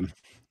Japan,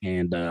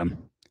 and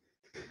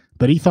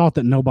but he thought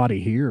that nobody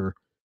here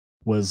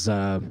was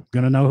going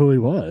to know who he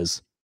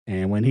was,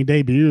 and when he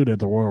debuted at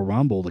the Royal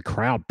Rumble, the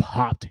crowd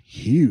popped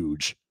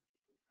huge.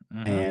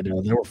 And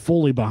they were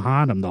fully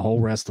behind him the whole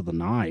rest of the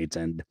night,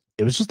 and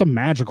it was just a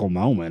magical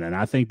moment. And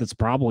I think that's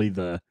probably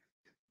the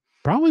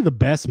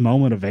best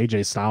moment of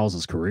AJ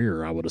Styles'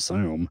 career, I would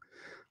assume.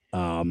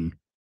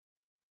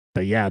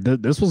 But yeah,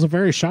 this was a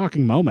very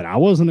shocking moment. I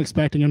wasn't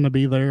expecting him to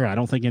be there. I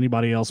don't think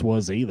anybody else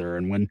was either.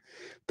 And when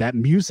that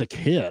music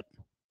hit,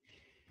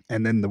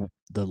 and then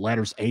the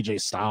letters AJ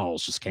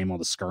Styles just came on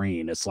the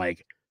screen, it's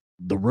like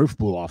the roof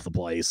blew off the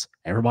place.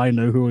 Everybody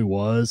knew who he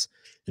was.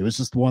 It was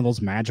just one of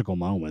those magical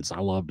moments. I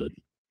loved it.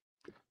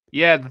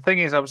 Yeah, the thing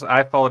is,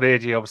 I followed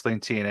AJ obviously in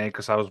TNA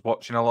because I was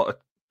watching a lot of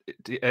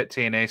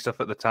TNA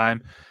stuff at the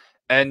time.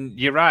 And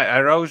you're right.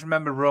 I always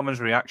remember Roman's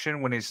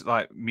reaction when his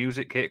like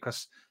music hit,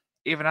 because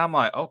even I'm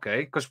like,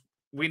 okay, because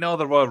we know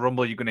the Royal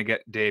Rumble, you're going to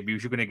get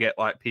debuts, you're going to get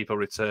like people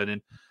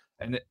returning,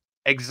 and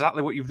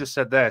exactly what you've just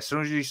said there. As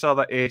soon as you saw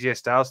that AJ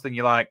Styles thing,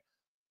 you're like,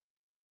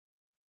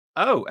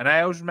 oh. And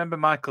I always remember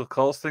Michael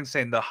Cole's thing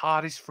saying the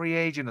hardest free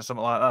agent or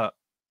something like that.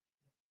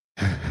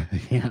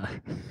 Yeah.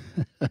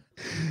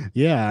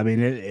 Yeah, I mean,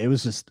 it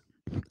was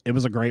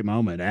a great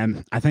moment.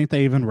 And I think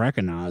they even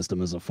recognized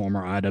him as a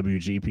former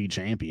IWGP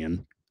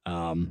champion,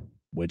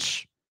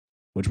 which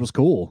was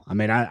cool. I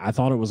mean, I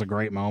thought it was a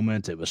great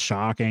moment. It was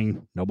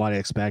shocking. Nobody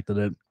expected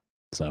it.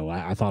 So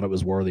I thought it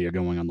was worthy of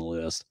going on the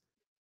list.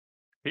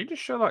 Can you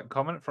just show that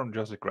comment from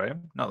Joseph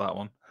Graham? Not that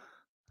one.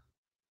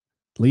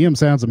 Liam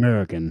sounds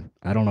American.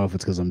 I don't know if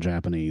it's because I'm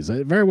Japanese.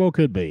 It very well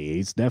could be.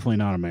 He's definitely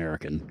not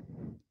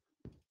American.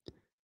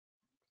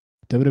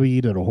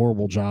 WWE did a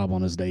horrible job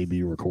on his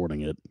debut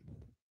recording it.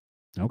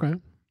 Okay.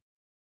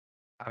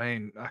 I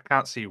mean, I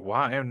can't see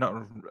why. I'm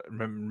not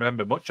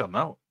remember much on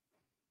that.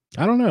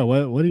 I don't know.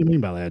 What do you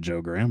mean by that,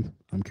 Joe Graham?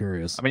 I'm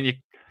curious. I mean, you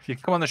can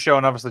come on the show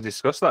and obviously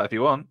discuss that if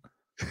you want.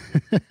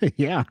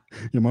 Yeah,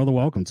 you're more than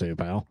welcome to,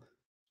 pal.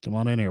 Come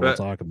on in here. We'll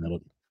talk about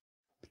it.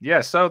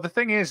 Yeah, so the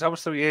thing is,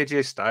 obviously,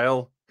 AJ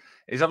Styles,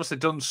 he's obviously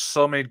done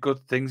so many good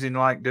things in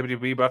like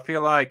WWE, but I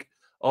feel like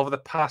over the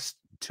past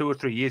 2 or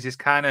 3 years, he's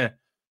kind of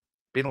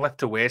been left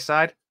to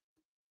wayside.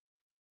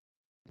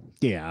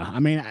 Yeah, I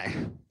mean,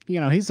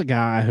 he's a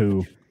guy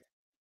who,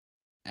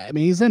 I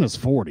mean, he's in his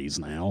 40s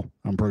now,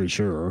 I'm pretty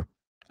sure.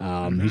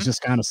 He's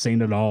just kind of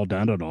seen it all,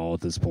 done it all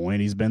at this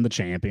point. He's been the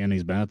champion.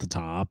 He's been at the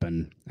top.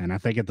 And I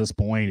think at this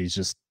point, he's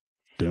just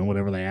doing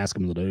whatever they ask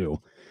him to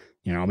do.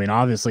 I mean,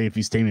 obviously, if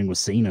he's teaming with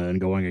Cena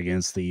and going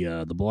against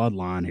the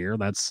bloodline here,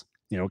 that's,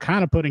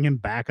 kind of putting him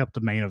back up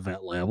to main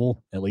event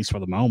level, at least for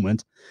the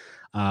moment.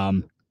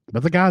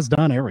 But the guy's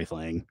done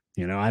everything.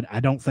 I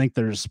don't think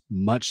there's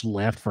much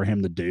left for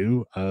him to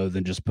do other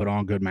than just put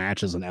on good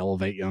matches and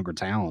elevate younger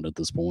talent at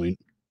this point.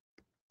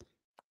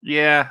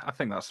 Yeah, I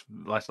think that's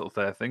a nice little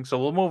fair thing. So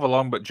we'll move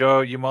along. But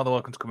Joe, you're more than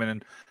welcome to come in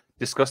and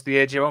discuss the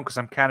AJ one because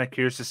I'm kind of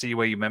curious to see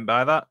what you meant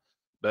by that.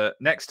 But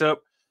next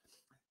up,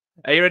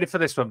 are you ready for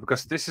this one?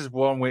 Because this is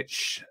one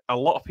which a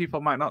lot of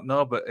people might not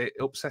know, but it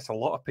upsets a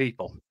lot of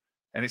people.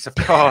 And it's, of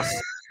course,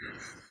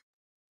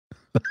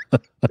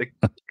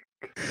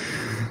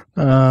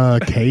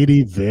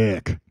 Katie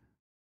Vick.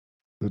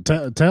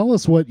 Tell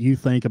us what you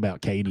think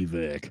about Katie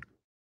Vick.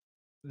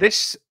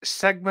 This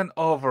segment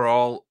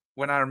overall,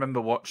 when I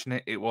remember watching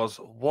it, it was,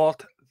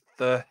 what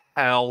the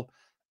hell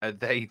are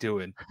they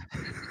doing?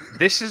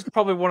 This is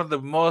probably one of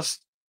the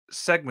most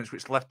segments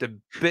which left a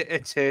bitter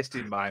taste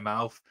in my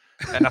mouth.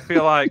 And I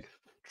feel like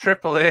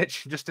Triple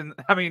H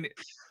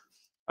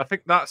I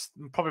think that's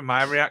probably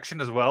my reaction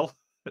as well.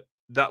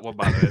 That one,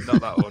 by the way,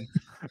 not that one.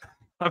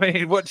 I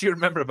mean, what do you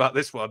remember about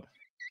this one?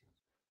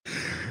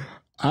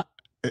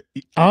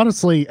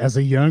 Honestly, as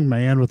a young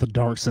man with a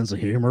dark sense of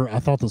humor, I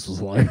thought this was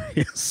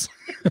hilarious.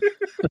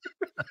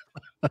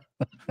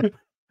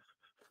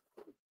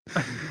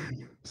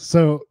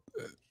 So,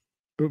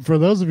 for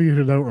those of you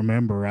who don't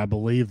remember, I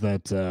believe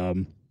that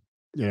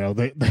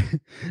they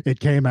it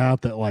came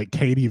out that like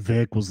Katie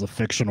Vick was the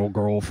fictional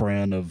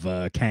girlfriend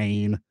of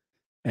Kane,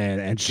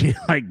 and she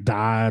like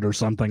died or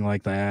something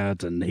like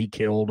that, and he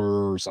killed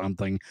her or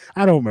something.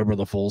 I don't remember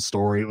the full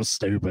story. It was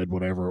stupid,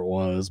 whatever it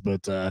was,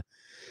 but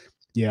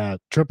yeah,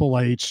 Triple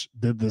H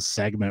did this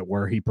segment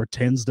where he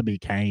pretends to be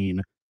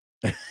Kane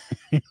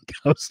and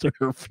goes to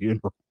her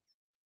funeral.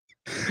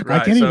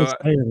 Right, I can't even so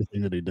say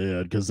everything that he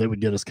did because they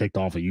would get us kicked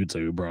off of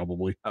YouTube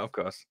probably. of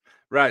course.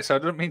 Right, so I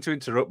don't mean to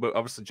interrupt, but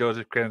obviously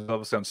Joseph Crane's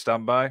obviously on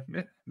standby.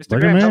 Mr.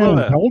 Bring him Graham, hello in.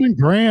 there. Golden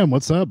Graham,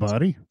 what's up,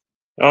 buddy?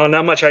 Oh,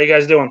 not much. How you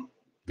guys doing?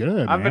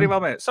 Good. I'm man. very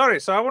well, mate.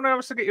 Sorry, so I want to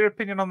obviously get your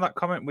opinion on that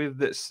comment with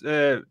this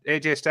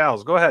AJ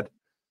Styles. Go ahead.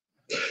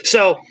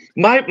 So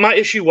my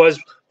issue was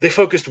they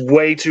focused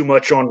way too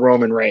much on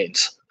Roman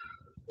Reigns.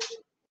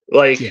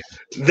 Like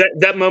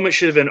that moment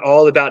should have been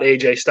all about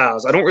AJ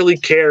Styles. I don't really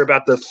care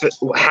about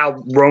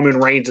how Roman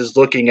Reigns is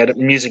looking at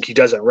music he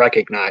doesn't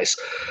recognize,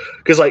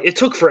 because like it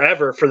took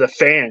forever for the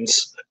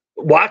fans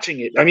watching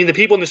it. I mean, the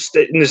people in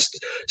the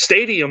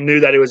stadium knew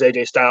that it was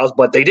AJ Styles,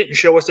 but they didn't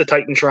show us the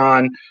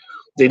Titantron.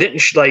 They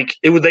didn't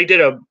They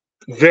did a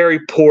very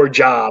poor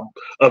job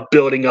of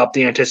building up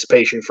the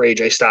anticipation for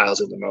AJ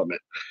Styles in the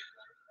moment.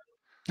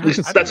 At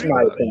least that's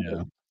my opinion.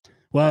 Yeah.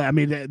 Well, I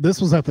mean, this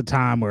was at the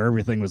time where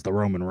everything was the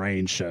Roman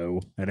Reigns show,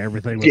 and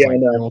everything was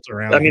built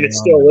around. I mean, it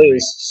still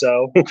is.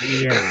 So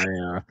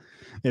yeah,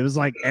 it was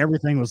like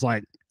everything was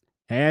like,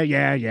 hey,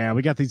 yeah,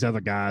 we got these other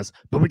guys,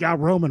 but we got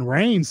Roman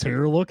Reigns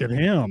here. Look at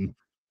him.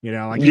 He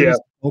was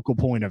the focal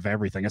point of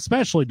everything,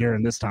 especially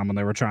during this time when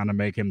they were trying to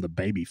make him the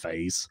baby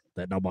face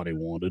that nobody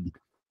wanted.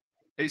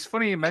 It's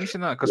funny you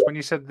mentioned that because when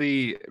you said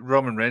the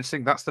Roman Reigns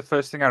thing, that's the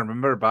first thing I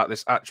remember about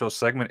this actual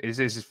segment is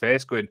his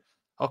face going,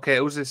 okay,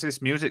 it was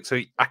this music. So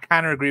I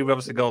kind of agree with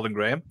obviously Golden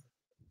Graham.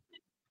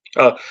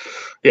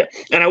 Yeah.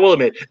 And I will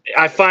admit,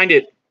 I find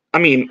it, I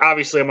mean,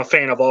 obviously I'm a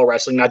fan of all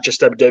wrestling, not just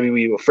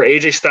WWE, but for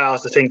AJ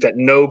Styles to think that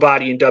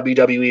nobody in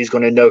WWE is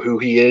going to know who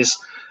he is,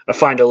 I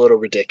find a little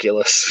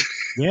ridiculous.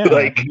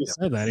 Yeah, he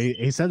said that.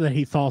 He said that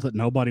he thought that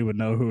nobody would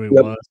know who he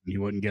was and he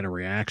wouldn't get a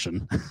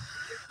reaction.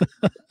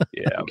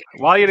 Yeah.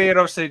 While you're here,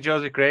 obviously,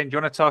 Joseph Crane, do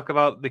you want to talk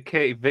about the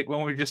Katie Vick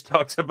one we just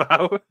talked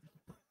about?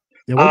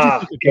 Yeah,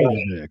 what did you think of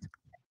Katie Vick?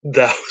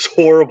 That was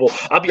horrible.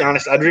 I'll be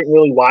honest, I didn't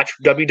really watch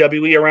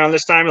WWE around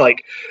this time.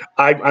 Like,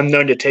 I'm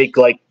known to take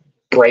like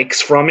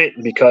breaks from it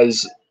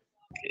because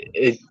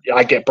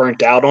I get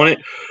burnt out on it.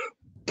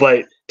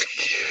 But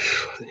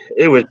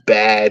it was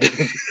bad.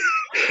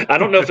 I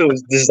don't know if it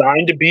was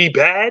designed to be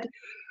bad,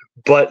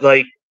 but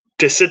like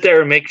to sit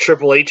there and make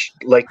Triple H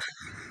like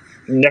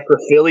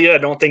necrophilia, I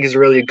don't think is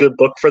really a good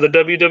book for the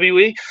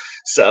WWE.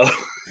 So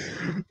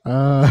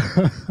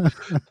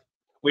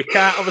we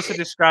can't obviously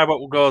describe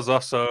what goes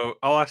on. So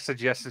all I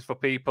suggest is for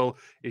people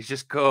is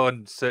just go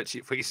and search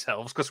it for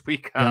yourselves because we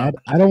can't.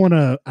 Yeah, I don't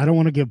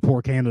want to give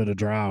poor Canada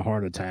Dry a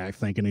heart attack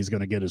thinking he's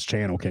going to get his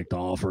channel kicked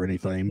off or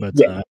anything. But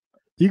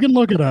you can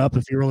look it up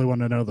if you really want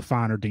to know the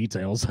finer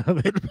details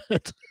of it.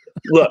 But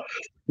look,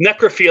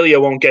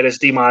 necrophilia won't get us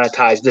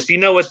demonetized. If you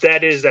know what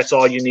that is, that's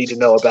all you need to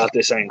know about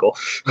this angle.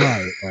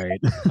 Right.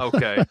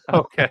 Okay.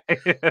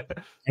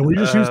 And we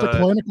just used a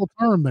clinical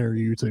term there,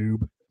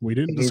 YouTube. We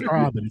didn't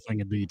describe anything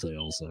in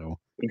detail, so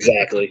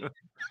exactly.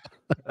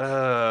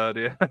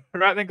 Dear.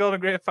 Right then, Golden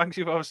Great. Thanks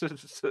you for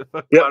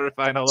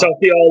clarifying all that. Talk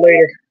to you all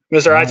later,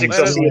 Mr. Isaacs.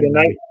 I'll see you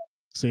tonight.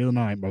 See you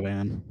tonight, my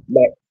man.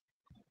 Bye.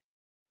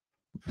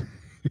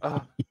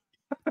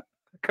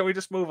 Can we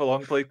just move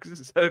along, please?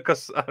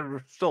 Because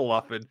I'm still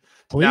laughing.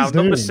 Please now, do,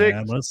 number 6.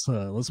 Man. Let's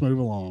move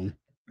along.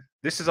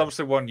 This is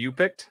obviously one you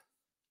picked.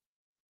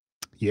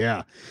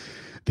 Yeah.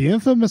 The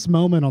infamous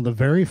moment on the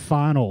very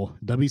final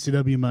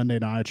WCW Monday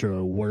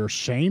Nitro where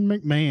Shane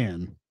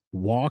McMahon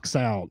walks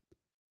out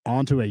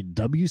onto a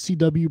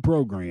WCW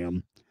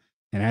program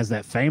and has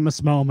that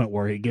famous moment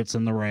where he gets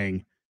in the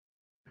ring.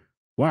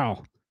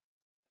 Wow.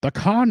 The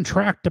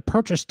contract to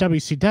purchase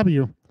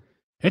WCW,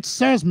 it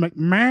says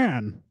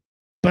McMahon,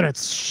 but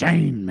it's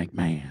Shane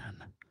McMahon.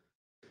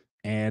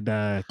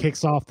 And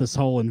kicks off this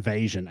whole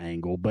invasion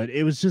angle. But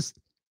it was just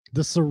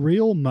the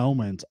surreal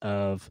moment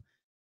of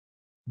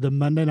the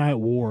Monday Night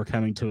War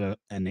coming to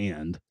an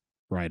end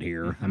right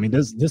here. I mean,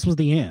 this was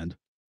the end.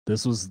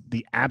 This was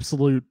the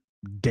absolute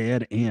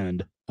dead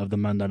end of the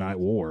Monday Night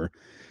War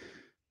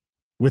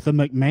with a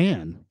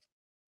McMahon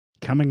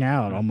coming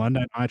out on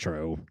Monday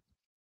Nitro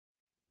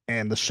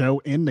and the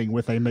show ending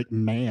with a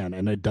McMahon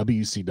in a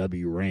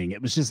WCW ring.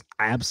 It was just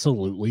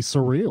absolutely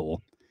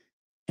surreal.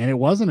 And it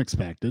wasn't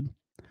expected.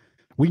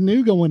 We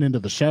knew going into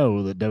the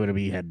show that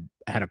WWE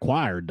had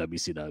acquired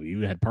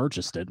WCW, had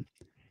purchased it.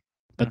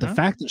 But the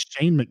fact that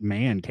Shane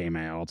McMahon came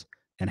out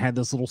and had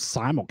this little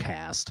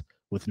simulcast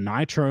with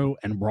Nitro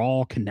and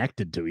Raw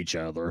connected to each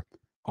other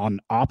on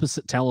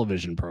opposite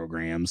television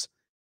programs,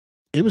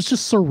 it was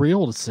just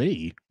surreal to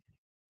see.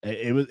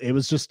 It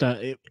was just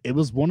it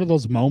was one of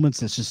those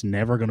moments that's just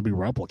never going to be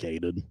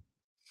replicated.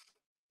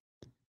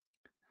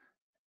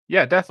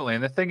 Yeah, definitely.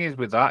 And the thing is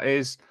with that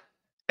is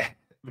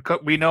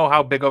because we know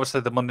how big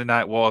obviously the Monday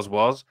Night Wars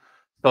was.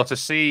 So to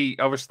see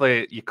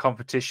obviously your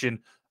competition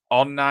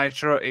on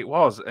Nitro, it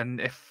was.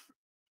 And if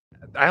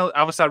I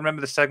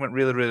remember the segment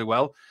really, really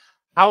well.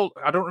 How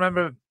I don't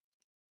remember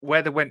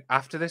where they went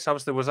after this.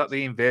 Obviously, was that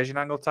the invasion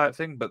angle type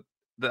thing? But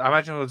I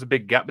imagine there was a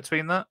big gap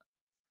between that.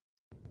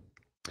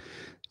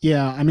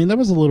 Yeah, I mean, there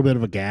was a little bit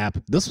of a gap.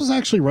 This was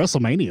actually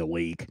WrestleMania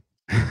week.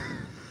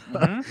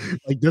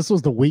 Like this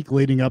was the week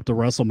leading up to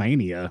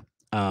WrestleMania.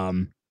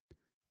 The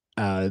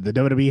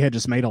WWE had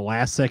just made a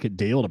last second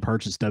deal to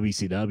purchase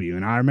WCW,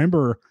 and I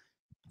remember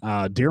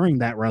during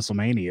that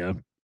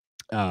WrestleMania,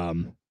 I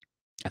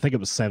think it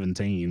was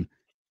 17.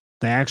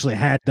 They actually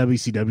had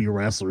WCW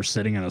wrestlers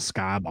sitting in a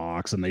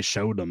skybox, and they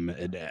showed them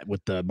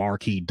with the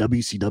marquee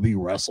WCW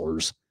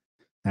wrestlers.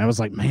 And I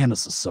was like, man,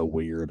 this is so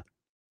weird.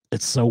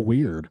 It's so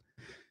weird.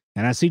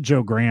 And I see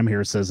Joe Graham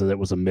here says that it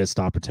was a missed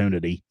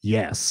opportunity.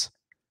 Yes,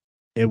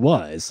 it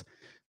was,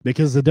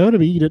 because the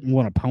WWE didn't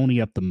want to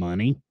pony up the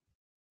money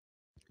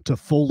to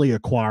fully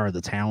acquire the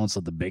talents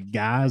of the big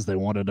guys. They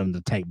wanted them to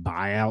take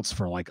buyouts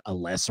for like a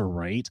lesser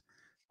rate,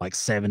 like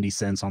 70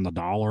 cents on the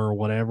dollar or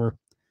whatever.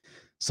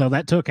 So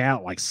that took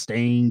out like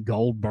Sting,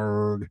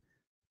 Goldberg,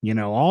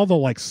 all the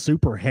like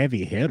super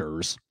heavy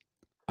hitters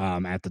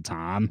at the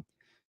time.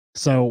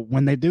 So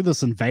when they do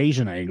this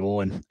invasion angle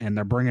and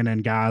they're bringing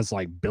in guys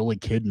like Billy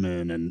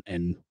Kidman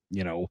and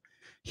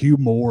Hugh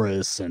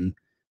Morris and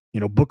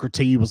Booker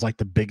T was like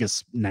the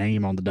biggest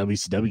name on the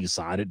WCW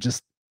side, it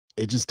just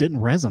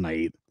didn't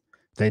resonate.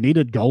 They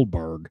needed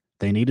Goldberg,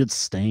 they needed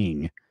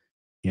Sting,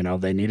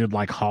 they needed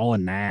like Hall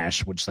and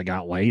Nash, which they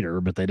got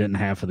later, but they didn't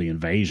have for the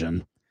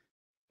invasion,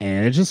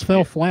 and it just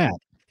fell flat.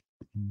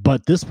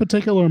 But this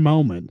particular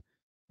moment,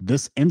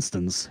 this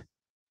instance,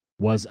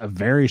 was a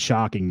very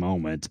shocking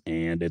moment,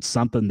 and it's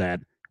something that,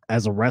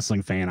 as a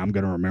wrestling fan, I'm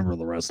going to remember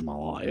the rest of my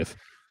life.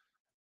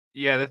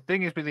 Yeah, the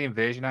thing is with the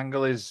invasion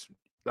angle is,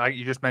 like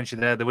you just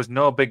mentioned there was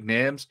no big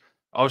names.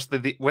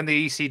 Obviously, when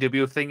the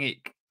ECW thing,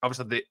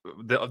 obviously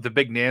the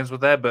big names were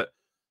there, but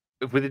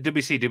with the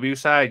WCW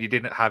side, you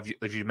didn't have,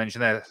 as you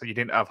mentioned there, you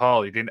didn't have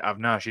Hall, you didn't have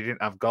Nash, you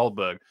didn't have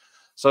Goldberg.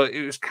 So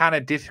it was kind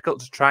of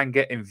difficult to try and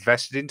get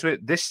invested into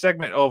it. This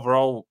segment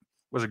overall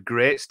was a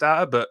great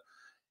starter, but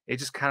it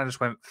just kind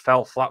of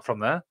fell flat from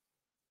there.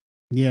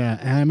 Yeah,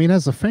 and I mean,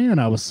 as a fan,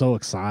 I was so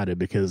excited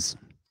because,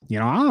 I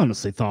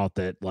honestly thought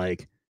that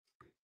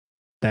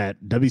that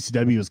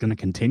WCW was going to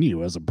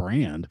continue as a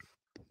brand,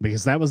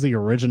 because that was the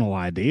original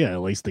idea,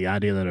 at least the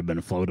idea that had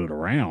been floated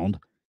around.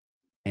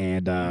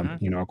 And,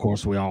 of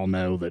course, we all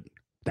know that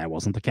that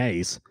wasn't the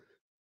case.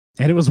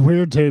 And it was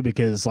weird, too,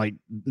 because like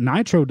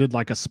Nitro did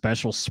like a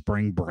special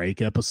spring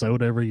break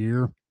episode every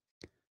year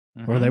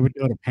where they would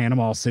go to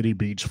Panama City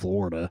Beach,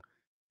 Florida.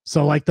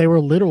 So like they were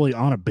literally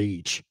on a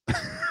beach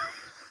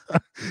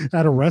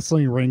at a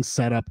wrestling ring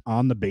set up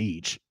on the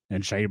beach,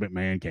 and Shane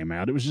McMahon came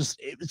out. It was just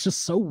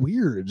so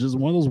weird. It's just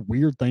one of those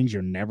weird things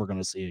you're never going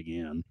to see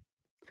again.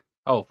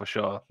 Oh, for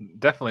sure.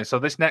 Definitely. So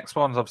this next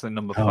one's obviously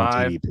number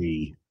 5.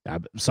 DDP.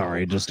 I'm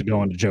sorry, just to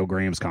go into Joe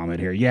Graham's comment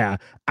here. Yeah,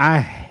 I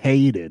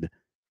hated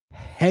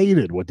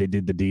what they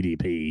did to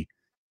DDP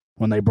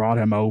when they brought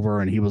him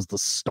over and he was the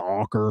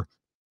stalker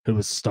who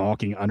was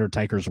stalking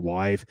Undertaker's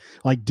wife.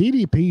 Like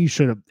DDP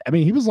should have, I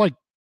mean, he was like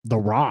The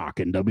Rock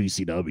in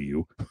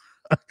WCW.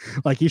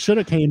 Like he should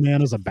have came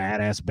in as a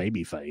badass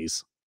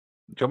babyface.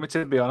 Do you want me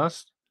to be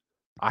honest?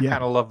 I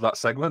kind of love that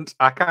segment.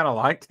 I kind of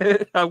liked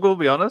it. I will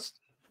be honest.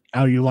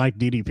 Oh, you like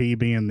DDP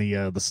being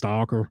the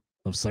stalker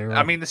of Sarah?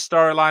 I mean, the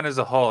storyline as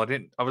a whole, I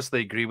didn't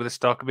obviously agree with the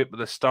stalker bit, but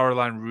the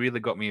storyline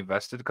really got me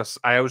invested, because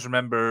I always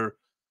remember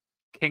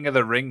King of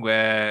the Ring,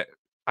 where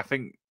I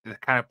think they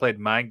kind of played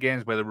mind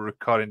games where they were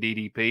recording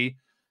DDP,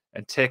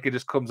 and Taker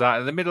just comes out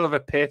in the middle of a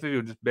pay-per-view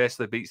and just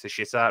basically beats the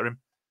shit out of him.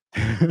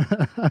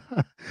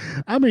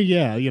 I mean,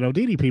 yeah,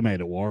 DDP made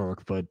it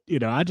work, but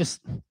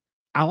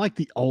I like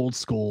the old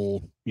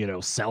school,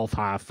 self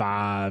high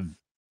five,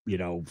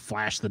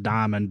 flash the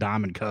diamond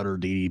cutter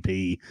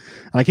DDP.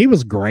 Like he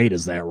was great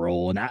as that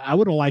role, and I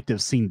would have liked to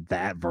have seen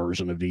that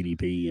version of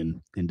DDP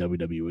in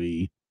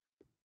WWE.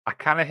 I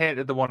kind of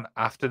hated the one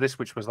after this,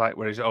 which was like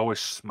where he's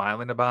always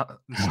smiling about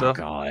and stuff.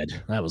 Oh God,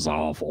 that was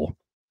awful.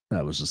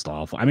 That was just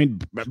awful. I mean,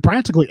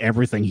 practically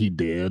everything he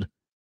did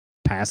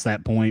past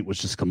that point was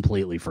just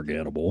completely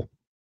forgettable.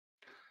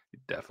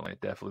 Definitely.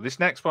 This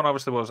next one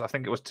obviously was, I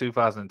think it was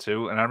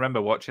 2002, and I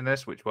remember watching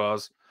this, which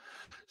was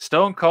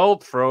Stone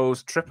Cold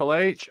throws Triple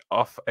H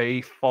off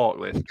a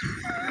forklift.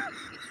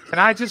 Can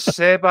I just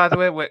say, by the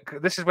way,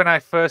 this is when I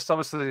first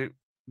obviously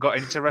got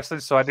into wrestling,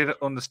 so I didn't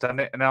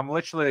understand it, and I'm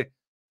like,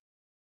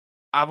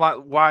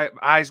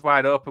 eyes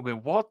wide open,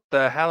 going, "What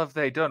the hell have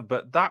they done?"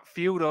 But that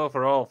feud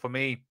overall, for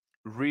me,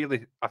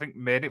 really, I think,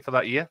 made it for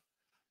that year.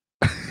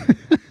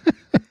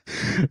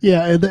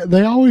 Yeah, and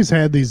they always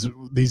had these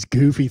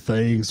goofy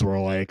things where,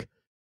 like,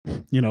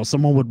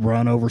 someone would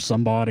run over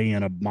somebody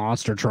in a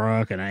monster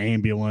truck and an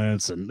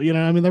ambulance, and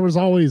I mean, there was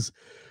always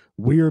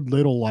weird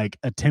little like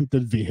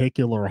attempted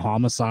vehicular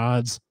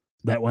homicides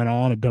that went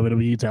on at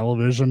WWE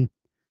television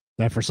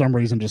that for some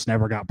reason just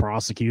never got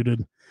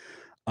prosecuted.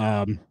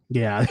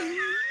 Yeah,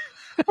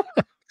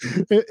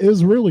 it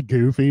was really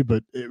goofy,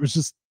 but it was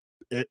just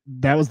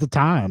that was the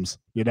times.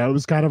 It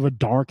was kind of a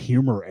dark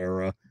humor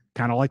era,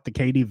 kind of like the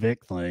Katie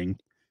Vick thing.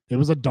 It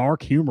was a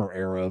dark humor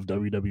era of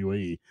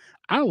WWE.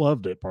 I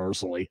loved it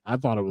personally. I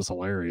thought it was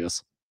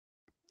hilarious.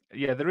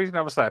 Yeah, the reason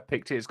obviously I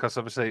picked it is because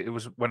obviously it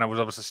was when I was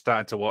obviously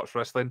starting to watch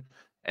wrestling,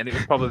 and it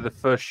was probably the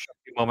first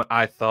shocking moment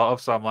I thought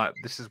of. So I'm like,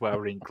 this is why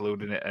we're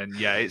including it. And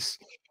yeah, it's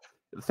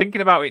thinking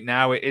about it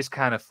now, it is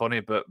kind of funny,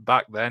 but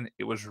back then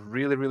it was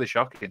really, really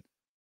shocking.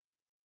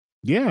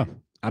 Yeah,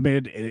 I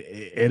mean,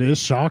 it is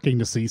shocking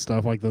to see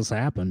stuff like this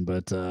happen,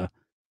 but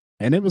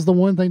and it was the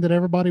one thing that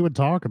everybody would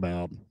talk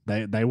about.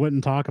 They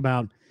wouldn't talk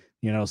about,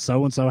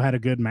 so and so had a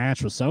good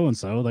match with so and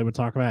so. They would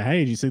talk about, hey,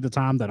 did you see the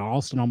time that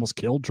Austin almost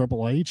killed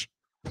Triple H?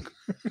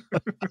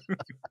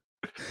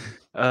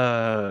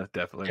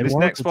 Definitely. This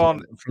next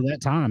one for that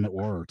time, it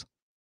worked.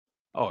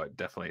 Oh, it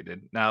definitely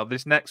did. Now,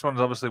 this next one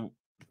is obviously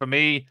for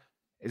me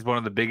is one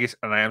of the biggest,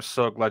 and I am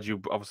so glad you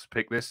obviously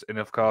picked this. And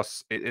of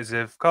course, it is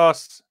the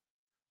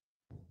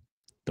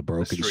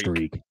broken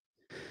streak.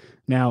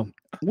 Now,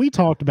 we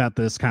talked about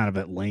this kind of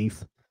at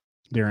length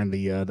during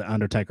the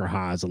Undertaker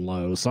highs and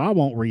lows, so I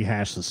won't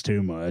rehash this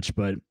too much.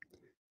 But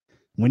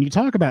when you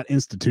talk about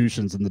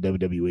institutions in the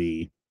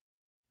WWE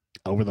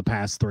over the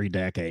past 3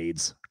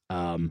 decades,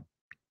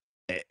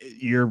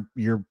 your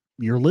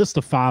list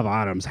of 5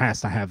 items has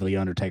to have the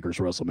Undertaker's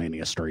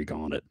WrestleMania streak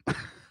on it.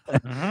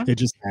 It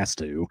just has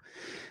to.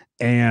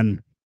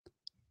 And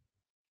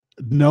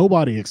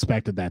nobody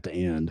expected that to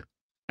end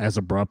as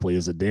abruptly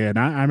as it did.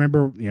 I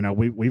remember,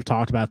 we've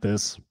talked about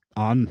this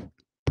on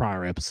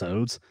prior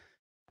episodes.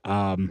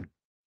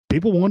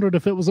 People wondered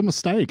if it was a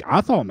mistake.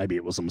 I thought maybe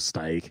it was a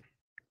mistake.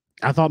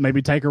 I thought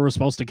maybe Taker was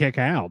supposed to kick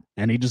out,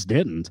 and he just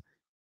didn't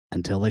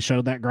until they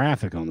showed that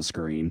graphic on the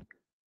screen.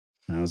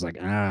 And I was like,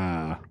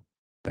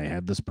 they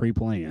had this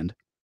pre-planned.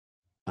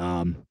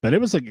 But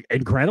it was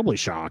incredibly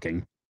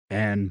shocking.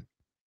 And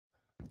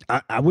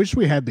I wish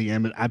we had the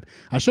image.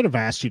 I should have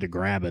asked you to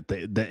grab it.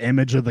 The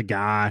image of the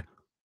guy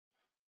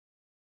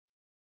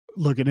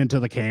looking into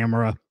the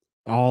camera,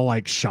 all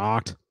like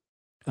shocked,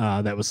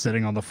 that was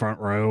sitting on the front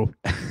row.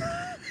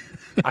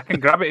 I can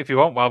grab it if you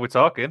want while we're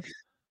talking.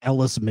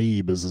 Ellis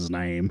Meeb is his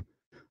name.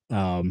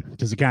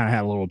 Because he kind of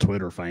had a little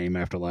Twitter fame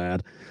after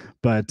that.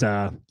 But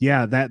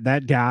yeah,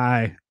 that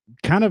guy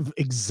kind of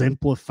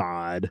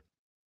exemplified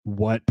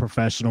what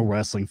professional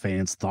wrestling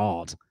fans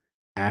thought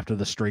after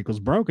the streak was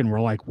broken. We're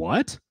like,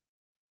 what?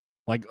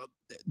 Like,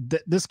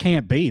 this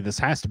can't be. This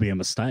has to be a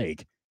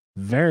mistake.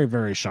 Very,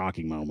 very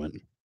shocking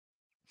moment.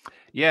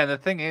 Yeah, the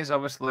thing is,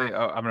 obviously,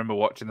 I remember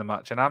watching the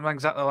match, and I'm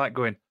exactly like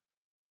going,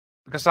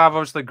 because I've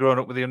obviously grown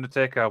up with The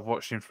Undertaker, I've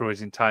watched him through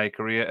his entire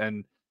career,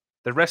 and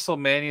the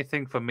WrestleMania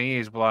thing for me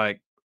is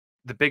like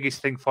the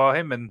biggest thing for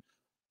him. And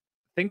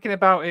thinking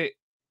about it,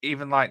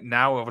 even like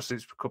now, obviously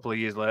it's a couple of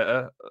years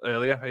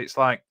earlier, it's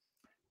like,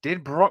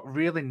 did Brock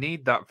really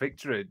need that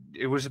victory?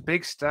 It was a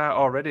big start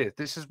already.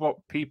 This is what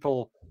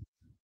people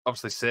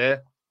obviously say.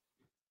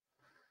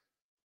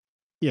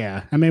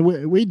 Yeah, I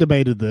mean, we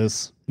debated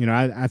this.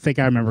 I think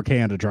I remember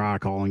Canada Dry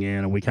calling in,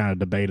 and we kind of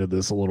debated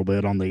this a little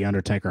bit on the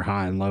Undertaker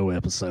high and low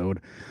episode.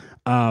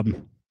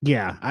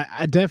 Yeah,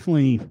 I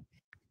definitely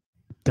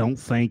don't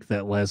think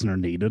that Lesnar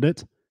needed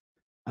it.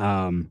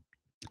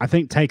 I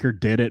think Taker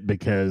did it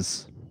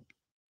because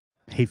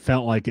he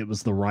felt like it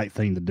was the right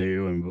thing to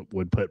do and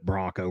would put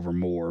Brock over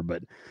more,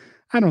 but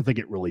I don't think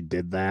it really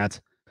did that.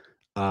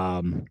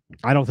 I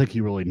don't think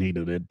he really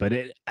needed it, but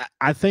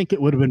I think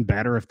it would have been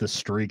better if the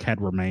streak had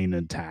remained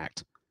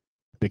intact,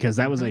 because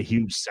that was a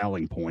huge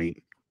selling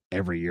point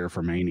every year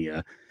for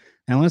Mania.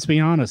 And let's be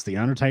honest, The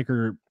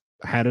Undertaker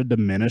had a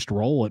diminished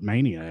role at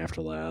Mania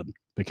after that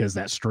because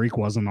that streak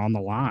wasn't on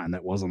the line.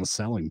 That wasn't a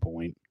selling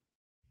point.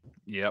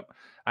 Yep.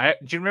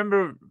 Do you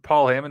remember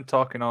Paul Heyman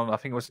talking on, I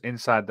think it was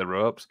Inside the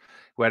Ropes,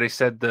 where he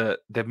said that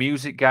the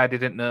music guy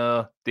didn't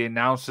know, the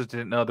announcers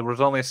didn't know, there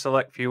was only a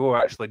select few who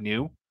actually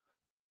knew?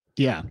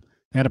 Yeah.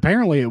 And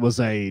apparently it was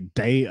a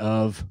day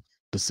of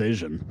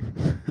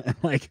decision.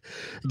 Like,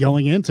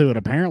 going into it,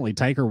 apparently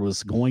Taker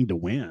was going to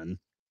win.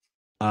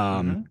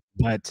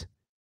 But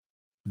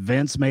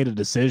Vince made a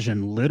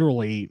decision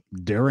literally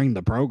during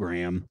the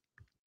program.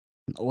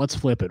 Let's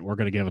flip it. We're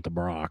going to give it to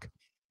Brock.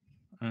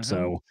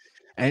 So,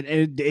 and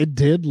it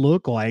did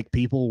look like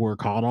people were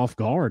caught off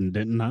guard and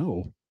didn't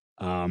know.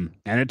 And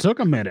it took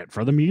a minute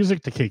for the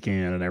music to kick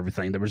in and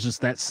everything. There was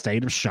just that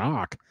state of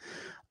shock.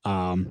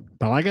 But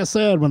like I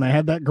said, when they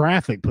had that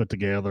graphic put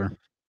together,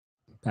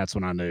 that's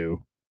when I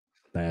knew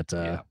that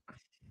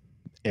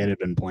it had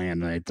been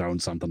planned and they'd thrown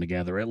something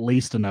together, at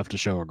least enough to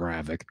show a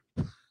graphic.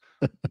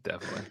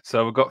 Definitely.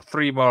 So we've got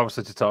three more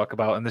obviously to talk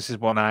about, and this is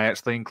one I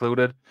actually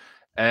included.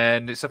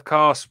 And it's, of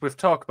course, we've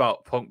talked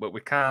about Punk, but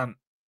we can't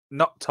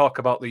not talk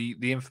about the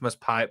infamous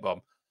pipe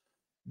bomb.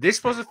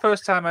 This was the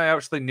first time I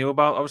actually knew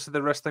about, obviously,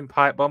 the wrestling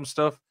pipe bomb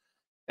stuff.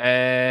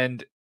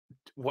 And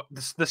what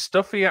the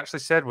stuff he actually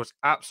said was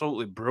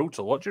absolutely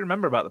brutal. What do you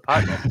remember about the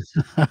pipe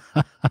bomb?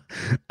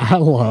 I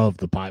love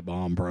the pipe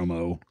bomb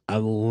promo. I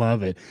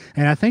love it.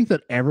 And I think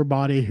that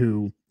everybody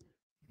who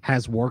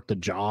has worked a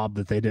job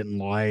that they didn't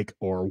like,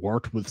 or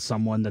worked with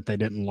someone that they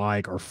didn't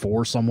like, or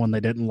for someone they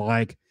didn't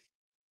like,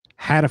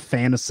 had a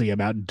fantasy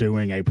about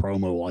doing a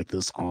promo like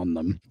this on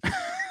them.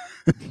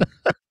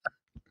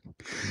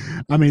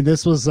 I mean,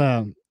 this was,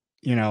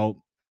 you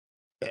know,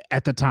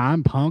 at the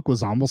time, Punk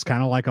was almost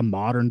kind of like a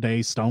modern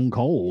day Stone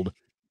Cold,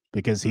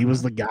 because he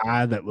was the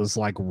guy that was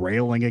like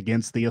railing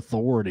against the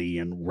authority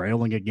and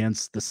railing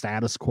against the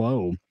status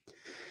quo.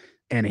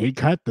 And he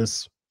cut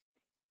this,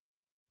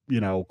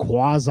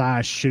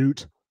 quasi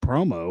shoot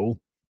promo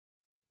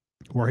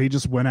where he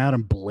just went out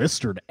and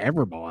blistered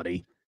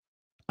everybody.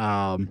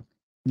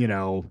 You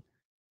know,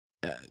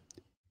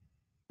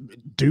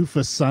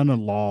 doofus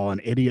son-in-law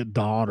and idiot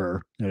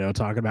daughter,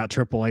 talking about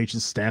Triple H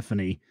and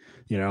Stephanie.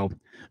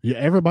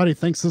 Everybody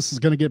thinks this is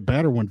going to get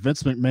better when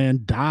Vince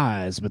McMahon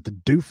dies, but the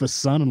doofus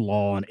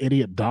son-in-law and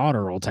idiot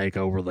daughter will take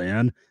over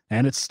then,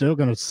 and it's still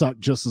going to suck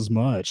just as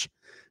much.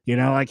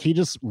 Like he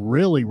just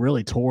really,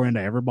 really tore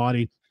into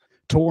everybody,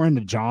 tore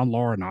into John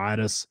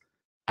Laurinaitis.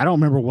 I don't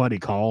remember what he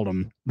called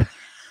him,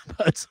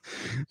 but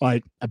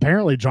like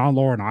apparently John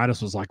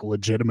Laurinaitis was like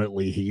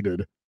legitimately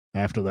heated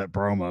after that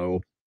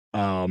promo.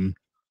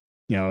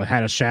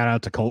 Had a shout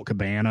out to Colt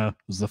Cabana. It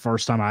was the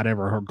first time I'd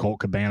ever heard Colt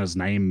Cabana's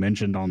name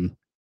mentioned on,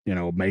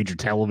 major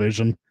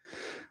television.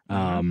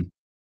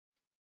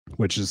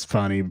 Which is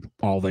funny,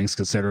 all things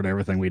considered,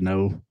 everything we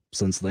know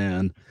since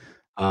then.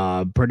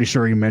 Pretty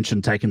sure he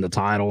mentioned taking the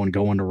title and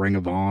going to Ring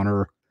of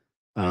Honor.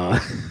 I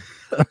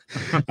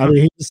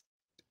mean,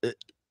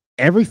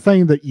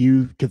 everything that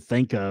you could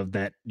think of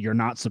that you're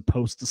not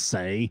supposed to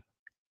say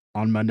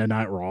on Monday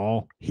Night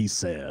Raw, he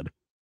said.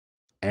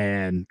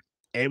 And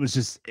it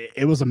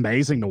was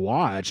amazing to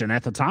watch. And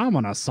at the time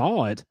when I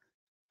saw it,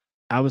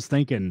 I was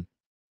thinking,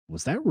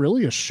 was that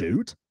really a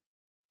shoot?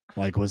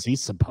 Like, was he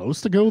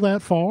supposed to go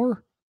that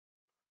far?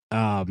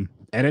 And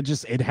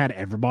it had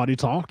everybody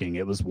talking.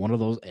 It was one of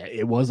those,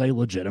 it was a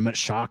legitimate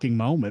shocking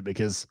moment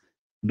because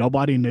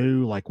nobody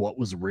knew like what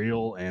was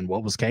real and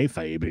what was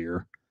kayfabe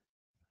here.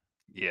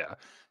 Yeah.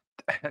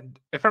 And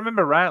if I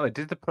remember rightly,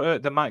 did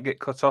the mic get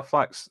cut off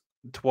like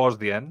towards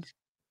the end?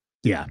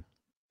 Yeah.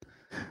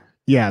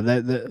 Yeah,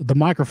 the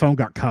microphone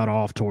got cut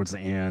off towards the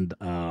end,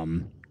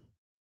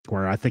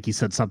 where I think he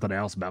said something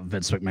else about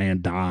Vince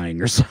McMahon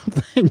dying or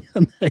something.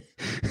 And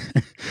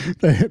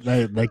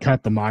they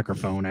cut the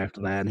microphone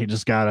after that, and he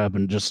just got up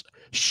and just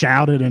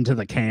shouted into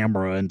the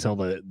camera until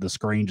the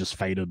screen just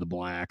faded to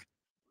black.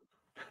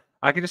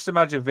 I can just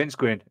imagine Vince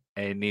going,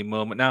 "Any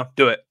moment now,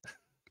 do it."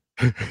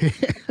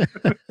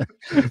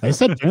 They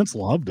said Vince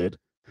loved it.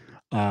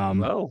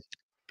 Well,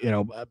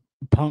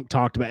 Punk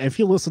talked about, if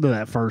you listen to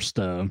that first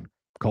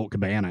Colt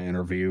Cabana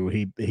interview,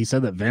 he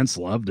said that Vince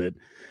loved it.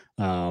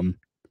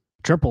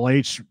 Triple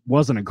H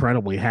wasn't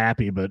incredibly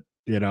happy, but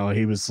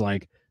he was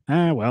like,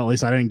 well, at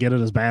least I didn't get it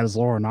as bad as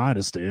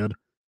Laurinaitis did.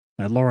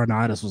 And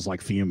Laurinaitis was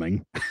like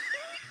fuming.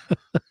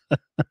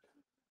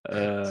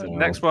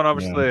 Next one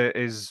obviously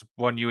is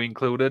one you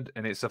included,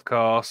 and it's of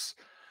course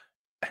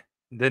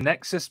the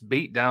Nexus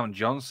beatdown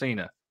John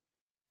Cena.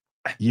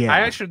 Yeah,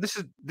 I actually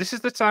this is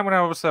the time when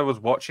I was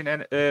watching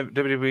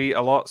WWE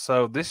a lot,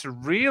 so this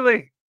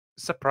really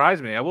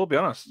surprised me. I will be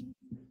honest.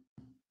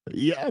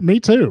 Yeah, me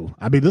too.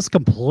 I mean, this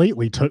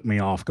completely took me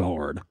off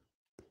guard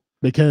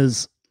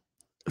because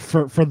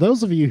for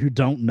those of you who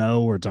don't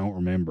know or don't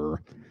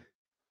remember,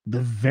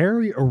 the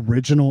very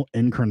original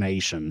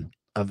incarnation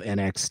of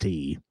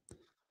NXT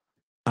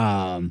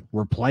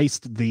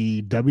replaced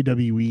the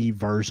WWE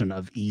version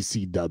of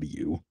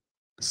ECW.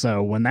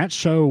 So when that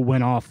show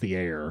went off the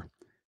air,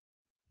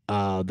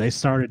 they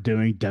started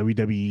doing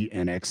WWE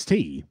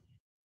NXT,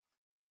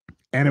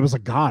 and it was a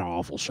god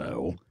awful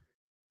show.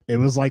 It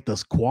was like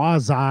this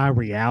quasi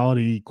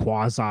reality,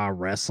 quasi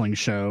wrestling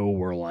show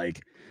where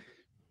like,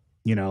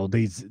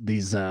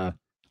 these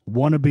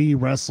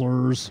wannabe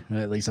wrestlers,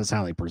 at least that's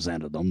how they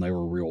presented them. They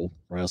were real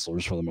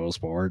wrestlers for the most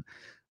part,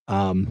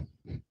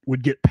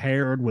 would get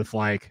paired with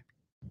like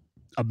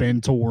a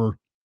mentor,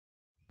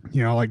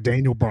 like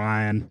Daniel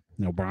Bryan.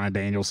 Bryan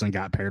Danielson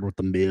got paired with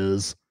The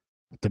Miz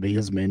to be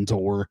his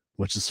mentor,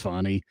 which is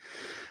funny.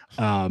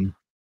 And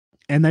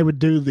they would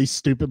do these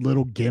stupid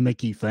little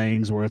gimmicky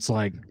things where it's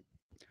like,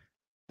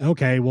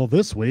 okay, well,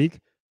 this week,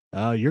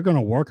 you're going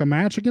to work a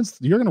match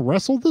you're going to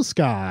wrestle this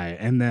guy.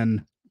 And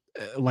then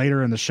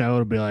later in the show,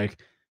 it'll be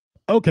like,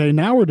 okay,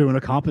 now we're doing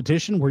a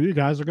competition where you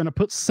guys are going to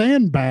put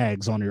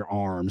sandbags on your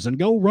arms and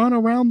go run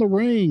around the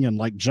ring and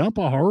like jump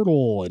a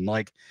hurdle. And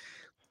like,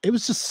 it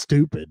was just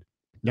stupid.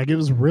 Like, it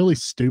was really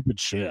stupid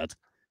shit.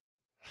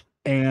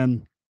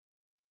 And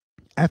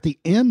at the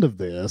end of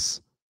this,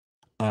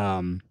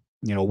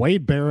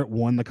 Wade Barrett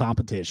won the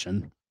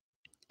competition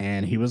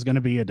and he was going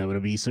to be a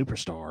WWE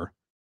superstar.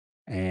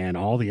 And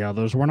all the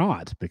others were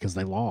not because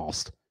they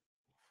lost.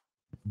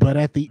 But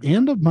at the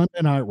end of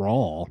Monday Night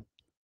Raw,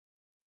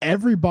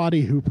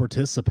 everybody who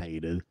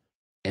participated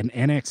in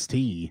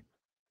NXT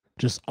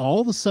just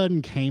all of a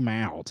sudden came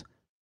out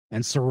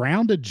and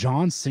surrounded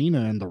John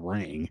Cena in the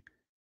ring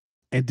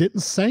and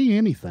didn't say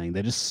anything.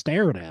 They just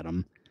stared at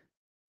him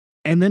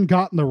and then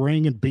got in the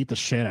ring and beat the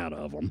shit out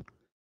of him,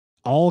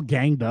 all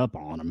ganged up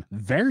on him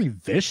very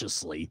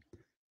viciously.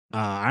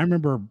 I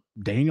remember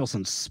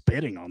Danielson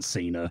spitting on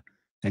Cena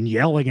and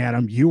yelling at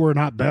him, "You are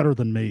not better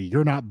than me.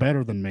 You're not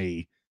better than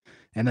me."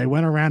 And they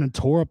went around and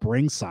tore up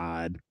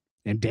ringside.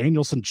 And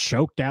Danielson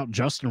choked out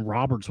Justin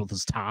Roberts with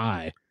his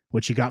tie,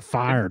 which he got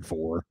fired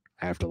for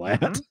after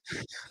that.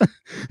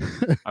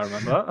 I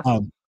remember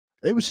that.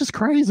 It was just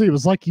crazy. It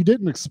was like you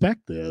didn't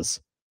expect this.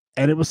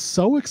 And it was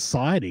so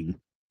exciting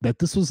that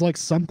this was like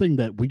something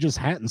that we just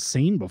hadn't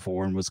seen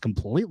before and was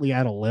completely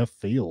out of left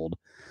field.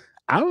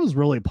 I was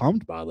really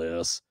pumped by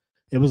this.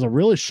 It was a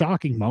really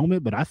shocking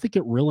moment, but I think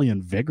it really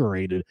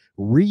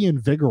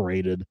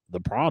reinvigorated the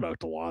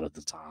product a lot at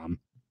the time.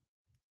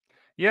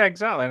 Yeah,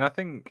 exactly. And I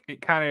think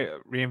it kind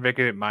of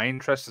reinvigorated my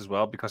interest as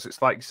well because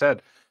it's like you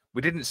said,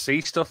 we didn't see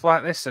stuff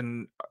like this.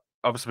 And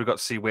obviously, we got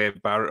to see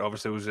Wade Barrett.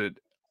 Obviously,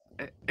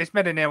 it's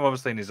made a name,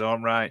 obviously, in his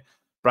own right.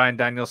 Bryan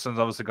Danielson's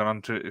obviously gone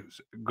on to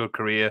a good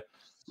career.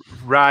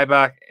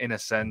 Ryback, in a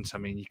sense, I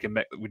mean, you can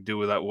do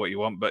with that what you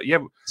want. But yeah,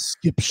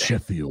 Skip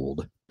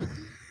Sheffield.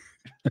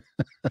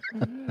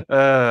 It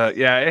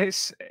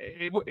was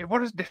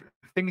a different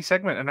thingy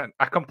segment, and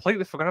I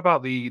completely forgot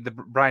about the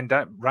Bryan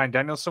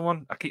Danielson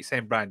one. I keep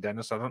saying Bryan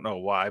Danielson. I don't know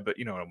why, but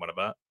you know what I'm on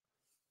about.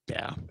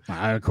 Yeah,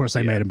 of course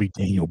they made him be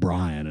Daniel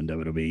Bryan in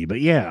WWE,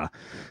 but yeah,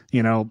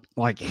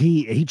 like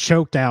he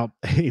choked out,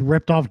 he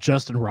ripped off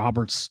Justin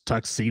Roberts'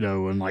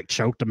 tuxedo and like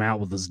choked him out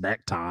with his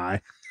necktie.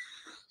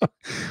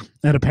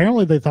 And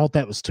apparently they thought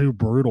that was too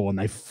brutal, and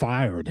they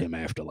fired him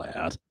after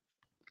that.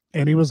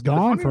 And he was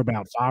gone for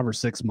about 5 or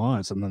 6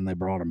 months, and then they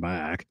brought him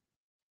back.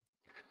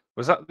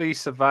 Was that the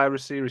Survivor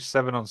Series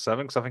 7-on-7?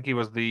 Because I think he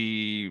was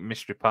the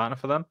mystery partner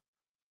for them.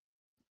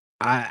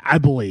 I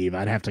believe.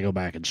 I'd have to go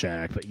back and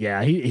check. But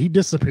yeah, he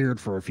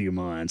disappeared for a few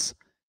months,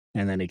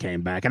 and then he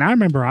came back. And I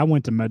remember I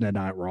went to Monday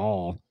Night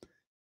Raw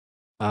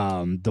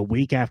the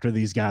week after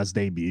these guys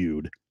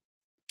debuted.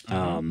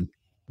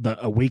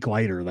 A week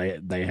later,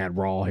 they had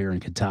Raw here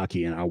in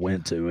Kentucky, and I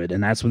went to it.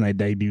 And that's when they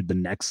debuted the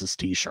Nexus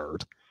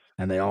T-shirt.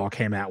 And they all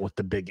came out with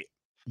the big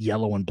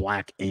yellow and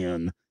black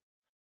N.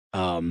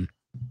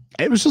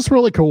 It was just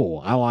really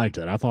cool. I liked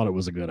it. I thought it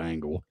was a good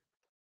angle.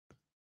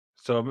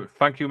 So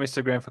thank you,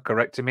 Mr. Graham, for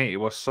correcting me. It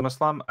was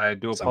SummerSlam. I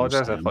do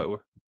apologize. I thought it was...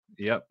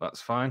 Yep,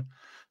 that's fine.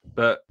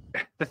 But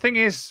the thing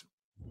is,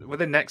 with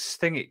the next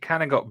thing, it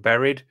kind of got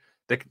buried.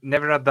 They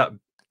never had that,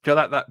 feel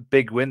like that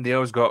big win. They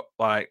always got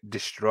like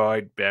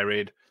destroyed,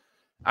 buried.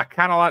 I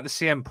kind of like the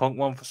CM Punk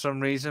one for some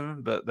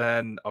reason, but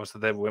then obviously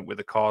they went with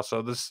the core.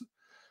 So there's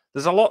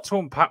a lot to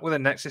unpack with the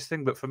Nexus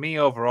thing, but for me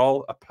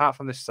overall, apart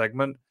from this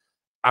segment,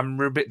 I'm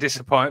a bit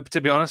disappointed,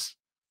 to be honest.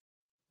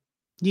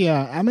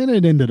 Yeah, I mean,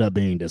 it ended up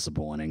being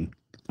disappointing.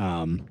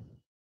 Obviously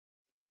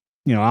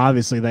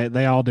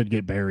they all did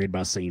get buried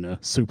by Cena,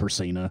 Super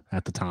Cena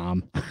at the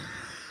time.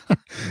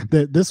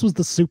 This was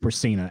the Super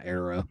Cena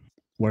era,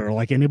 where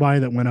like anybody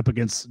that went up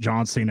against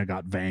John Cena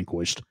got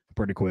vanquished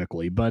pretty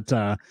quickly. But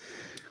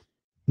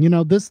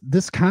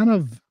this kind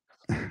of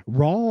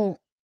Raw,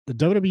 the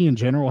WWE in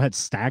general had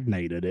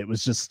stagnated. It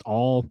was just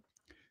all,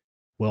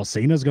 well,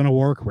 Cena's going to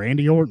work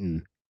Randy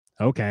Orton.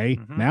 Okay.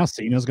 Now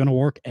Cena's going to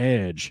work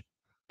Edge.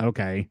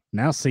 Okay.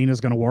 Now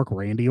Cena's going to work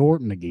Randy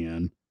Orton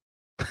again.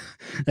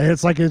 And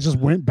it's like it just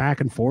went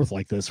back and forth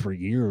like this for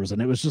years.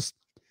 And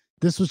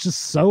this was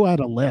just so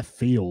out of left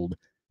field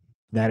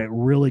that it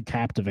really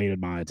captivated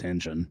my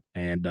attention.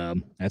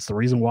 And that's the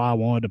reason why I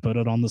wanted to put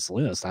it on this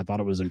list. I thought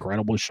it was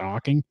incredibly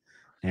shocking.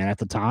 And at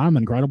the time,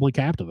 incredibly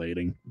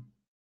captivating.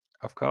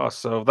 Of course.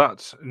 So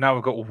now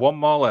we've got one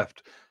more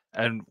left.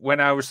 And when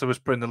I was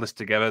putting the list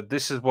together,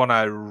 this is one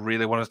I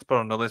really wanted to put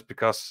on the list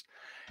because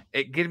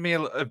it gave me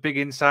a big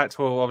insight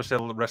to obviously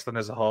wrestling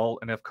as a whole.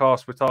 And of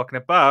course, we're talking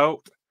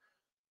about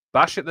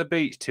Bash at the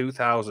Beach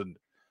 2000.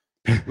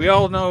 We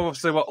all know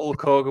obviously what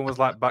Hulk Hogan was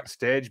like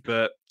backstage,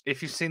 but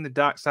if you've seen the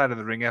Dark Side of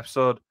the Ring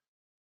episode,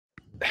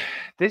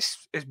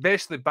 this is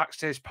basically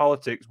backstage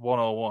politics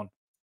 101.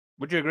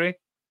 Would you agree?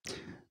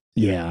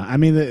 Yeah, I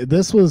mean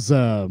this was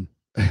 2000s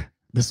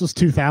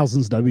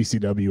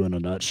WCW in a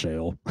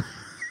nutshell.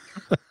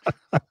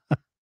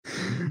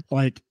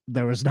 Like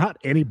there was not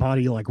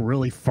anybody like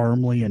really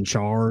firmly in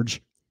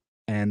charge,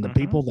 and the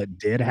people that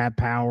did have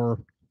power,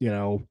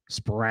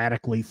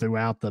 sporadically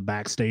throughout the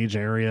backstage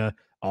area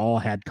all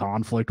had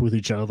conflict with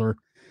each other.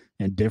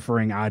 and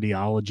differing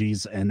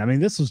ideologies. And I mean,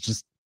 this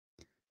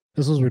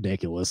was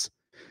ridiculous.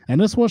 And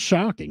this was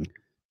shocking.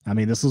 I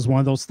mean, this is one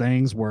of those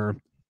things where,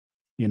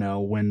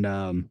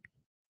 when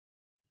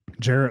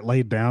Jarrett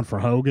laid down for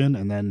Hogan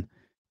and then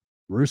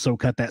Russo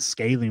cut that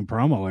scathing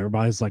promo,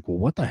 everybody's like, well,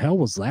 what the hell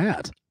was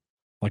that?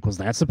 Like, was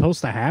that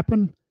supposed to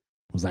happen?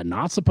 Was that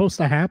not supposed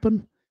to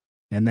happen?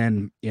 And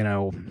then,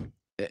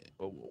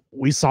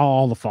 we saw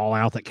all the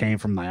fallout that came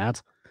from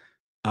that.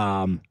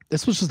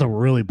 This was just a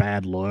really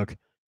bad look.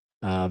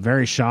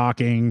 Very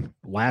shocking.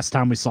 Last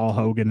time we saw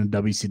Hogan in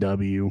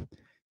WCW,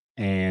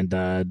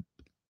 and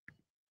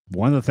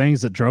one of the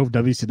things that drove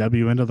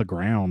WCW into the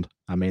ground.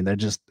 I mean, they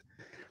just,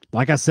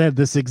 like I said,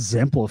 this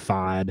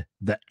exemplified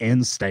the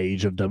end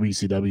stage of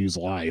WCW's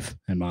life,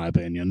 in my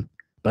opinion.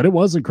 But it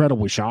was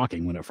incredibly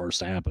shocking when it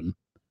first happened.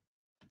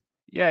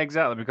 Yeah,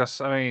 exactly. Because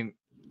I mean,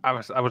 I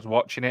was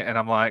watching it and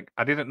I'm like,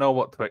 I didn't know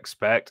what to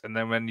expect. And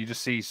then when you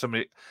just see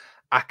somebody,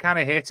 I kind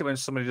of hate it when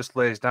somebody just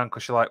lays down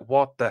because you're like,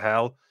 what the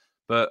hell?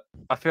 But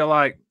I feel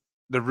like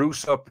the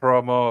Russo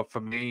promo for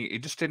me,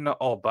 it just didn't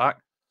all back.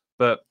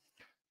 But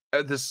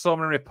there's so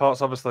many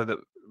reports, obviously, that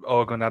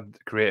Hogan had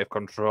creative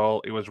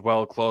control. He was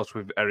well close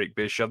with Eric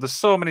Bischoff. There's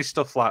so many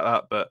stuff like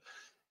that. But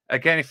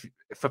again, if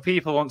for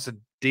people who want to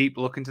deep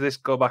look into this,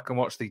 go back and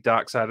watch the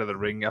Dark Side of the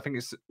Ring. I think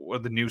it's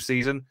the new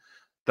season.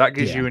 That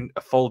gives you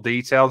a full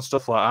detail and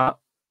stuff like that.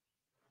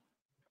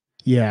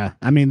 Yeah,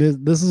 I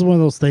mean, this is one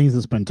of those things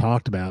that's been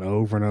talked about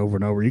over and over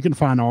and over. You can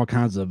find all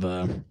kinds of,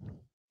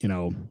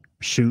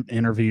 shoot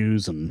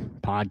interviews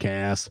and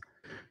podcasts.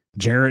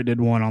 Jarrett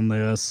did one on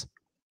this.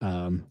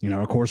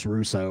 Of course,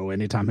 Russo,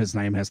 anytime his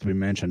name has to be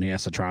mentioned, he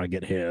has to try to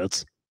get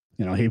hits.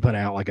 He put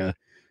out like a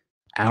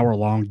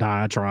hour-long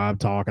diatribe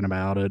talking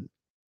about it.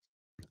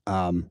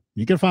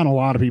 You can find a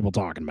lot of people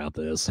talking about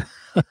this.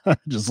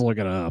 Just look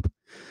it up.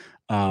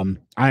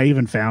 I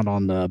even found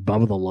on the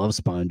Bubba the Love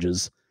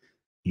Sponge's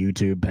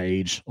YouTube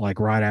page, like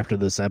right after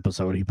this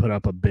episode, he put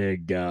up a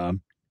big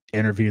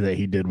interview that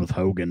he did with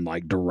Hogan,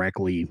 like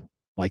directly,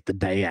 like the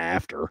day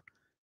after,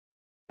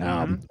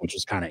 which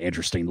is kind of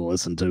interesting to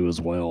listen to as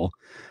well.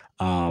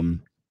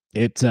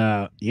 This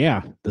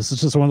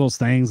is just one of those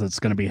things that's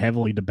going to be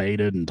heavily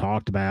debated and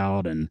talked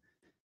about, and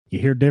you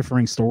hear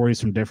differing stories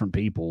from different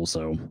people.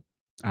 So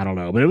I don't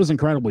know, but it was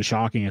incredibly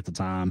shocking at the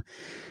time.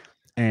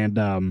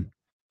 And,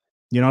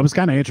 it was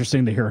kind of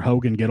interesting to hear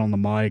Hogan get on the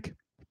mic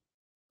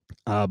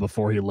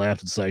before he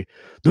left and say,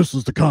 this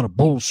is the kind of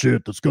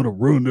bullshit that's going to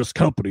ruin this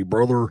company,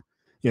 brother.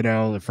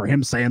 For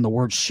him saying the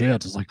word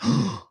shit, it's like,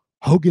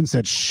 Hogan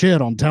said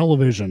shit on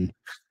television.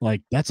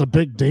 Like, that's a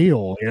big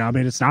deal. I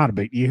mean, it's not a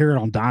big, you hear it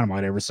on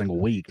Dynamite every single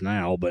week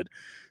now, but,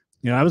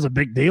 that was a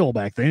big deal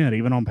back then,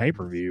 even on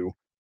pay-per-view.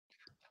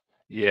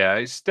 Yeah,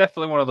 it's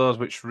definitely one of those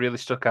which really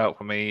stuck out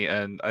for me.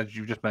 And as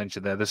you just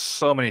mentioned there's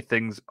so many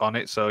things on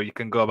it, so you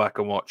can go back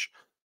and watch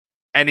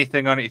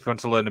anything on it if you want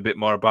to learn a bit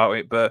more about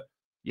it. But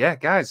yeah,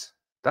 guys,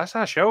 that's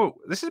our show.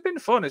 This has been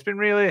fun. It's been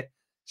really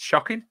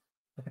shocking.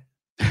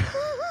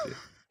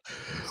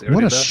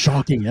 What a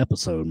shocking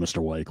episode, Mr.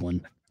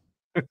 Wakeland.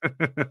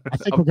 I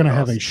think we're going to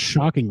have a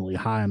shockingly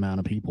high amount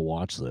of people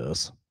watch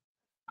this.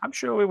 I'm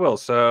sure we will.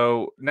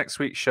 So next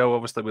week's show,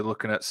 obviously, we're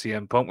looking at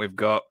CM Punk. We've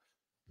got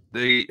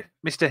the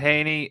Mr.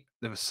 Haney,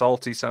 the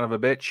salty son of a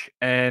bitch,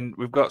 and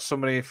we've got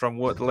somebody from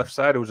Work the Left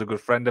Side who's a good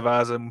friend of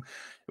ours, and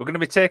we're going to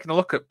be taking a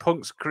look at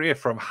Punk's career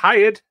from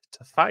hired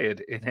to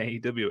fired in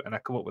AEW, and I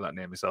come up with that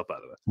name myself, by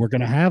the way. We're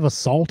going to have a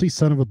salty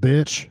son of a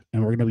bitch,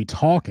 and we're going to be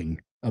talking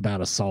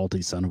about a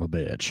salty son of a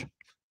bitch.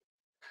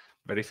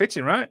 Very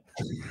fitting, right?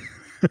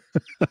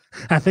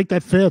 I think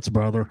that fits,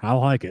 brother. I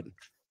like it.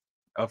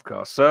 Of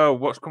course. So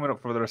what's coming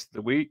up for the rest of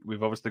the week?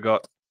 We've obviously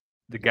got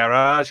the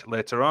Garage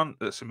later on.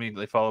 That's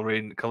immediately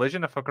following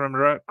Collision, if I can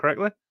remember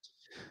correctly.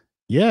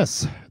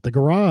 Yes, the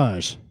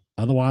Garage,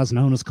 otherwise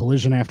known as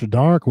Collision After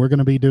Dark. We're going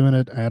to be doing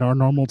it at our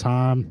normal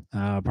time,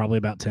 probably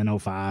about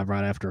 10:05,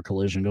 right after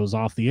Collision goes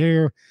off the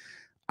air.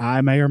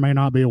 I may or may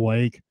not be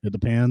awake. It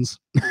depends.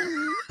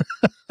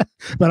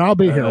 But I'll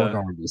be here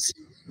regardless.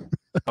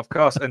 Of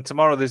course. And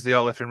tomorrow there's the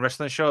All Lifting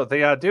Wrestling Show.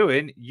 They are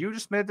doing You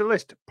Just Made the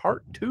List,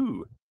 Part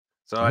 2.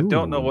 So I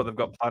don't know what they've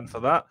got planned for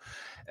that.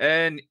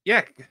 And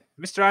yeah,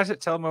 Mr. Isaac,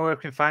 tell them where we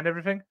can find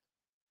everything.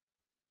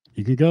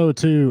 You can go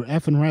to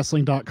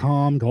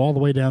effingwrestling.com, go all the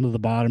way down to the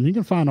bottom. You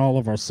can find all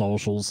of our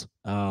socials.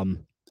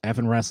 Effing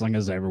Wrestling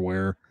is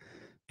everywhere.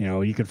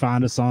 You can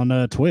find us on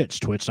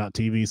Twitch,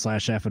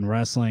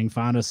 twitch.tv/effingwrestling.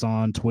 Find us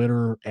on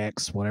Twitter,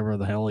 X, whatever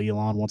the hell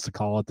Elon wants to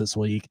call it this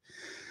week.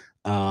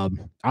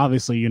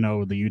 Obviously, the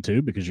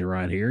YouTube because you're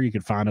right here. You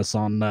can find us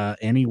on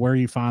anywhere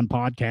you find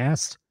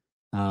podcasts.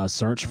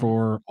 Search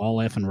for All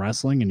Effing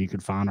Wrestling, and you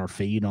can find our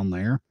feed on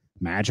there.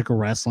 Magical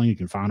Wrestling, you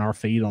can find our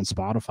feed on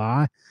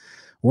Spotify.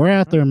 We're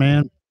out there,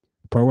 man.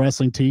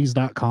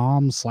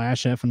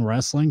 ProWrestlingTees.com/effing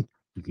wrestling.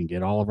 You can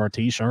get all of our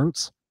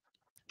t-shirts.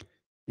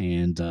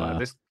 And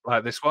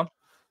like this one.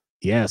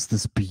 Yes,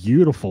 this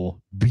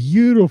beautiful,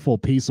 beautiful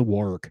piece of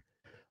work.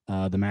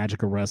 The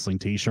Magical Wrestling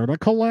t-shirt, a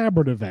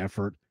collaborative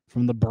effort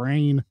from the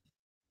brain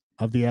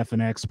of the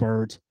effing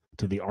expert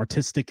to the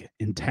artistic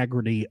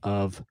integrity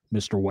of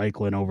Mr.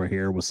 Wakeland over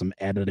here with some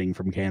editing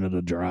from Canada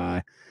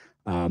Dry.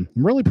 I'm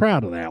really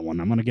proud of that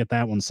one. I'm going to get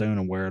that one soon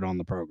and wear it on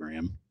the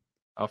program.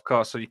 Of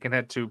course, so you can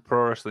head to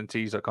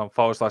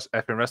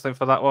prowrestlingtees.com/effing wrestling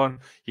for that one.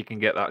 You can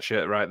get that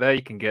shirt right there.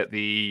 You can get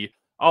the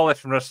All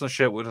Effing Wrestling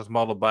shirt, which was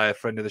modeled by a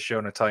friend of the show,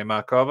 Natalia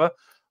Markova.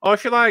 Or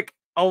if you like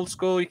old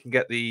school, you can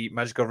get the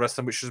Magic of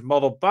Wrestling, which was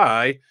modeled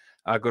by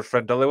our good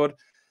friend Dollywood.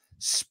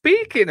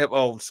 Speaking of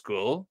old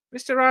school,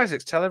 Mr.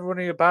 Isaacs, tell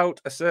everybody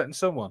about a certain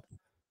someone.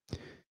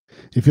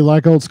 If you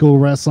like old school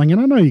wrestling, and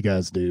I know you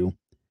guys do,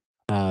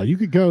 you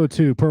could go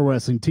to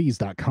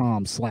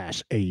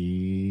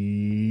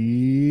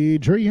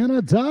prowrestlingtees.com/Adrian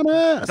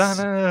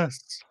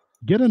Adonis.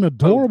 Get an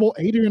adorable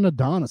Adrian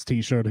Adonis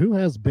t-shirt who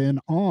has been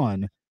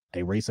on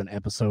a recent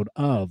episode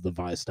of the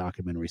Vice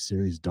documentary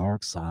series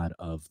Dark Side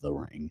of the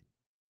Ring.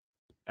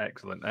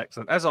 Excellent,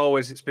 excellent. As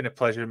always, it's been a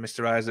pleasure,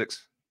 Mr.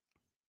 Isaacs.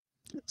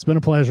 It's been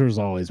a pleasure as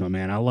always, my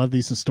man. I love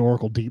these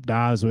historical deep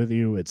dives with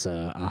you. It's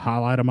a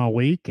highlight of my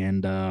week,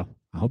 and I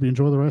hope you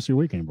enjoy the rest of your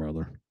weekend,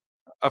 brother.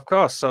 Of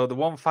course. So the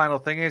one final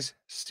thing is,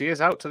 see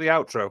us out to the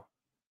outro.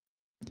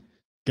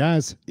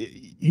 Guys,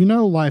 you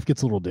know life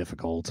gets a little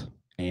difficult,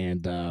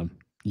 and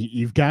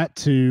you've got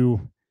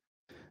to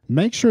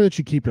make sure that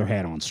you keep your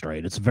head on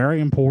straight. It's very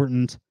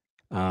important.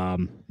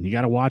 You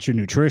got to watch your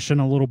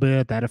nutrition a little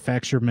bit. That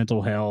affects your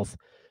mental health.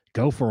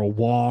 Go for a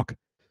walk,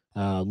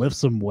 lift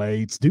some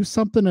weights, do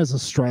something as a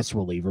stress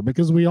reliever,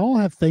 because we all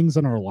have things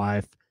in our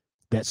life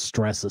that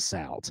stress us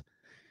out.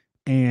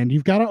 And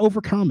you've got to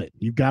overcome it.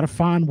 You've got to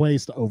find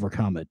ways to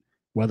overcome it,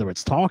 whether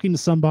it's talking to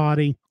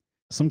somebody,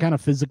 some kind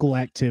of physical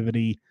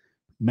activity,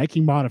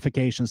 making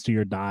modifications to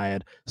your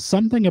diet,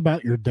 something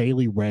about your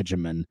daily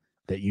regimen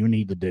that you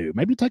need to do.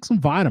 Maybe take some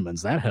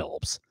vitamins. That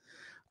helps.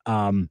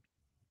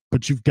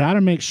 But you've got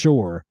to make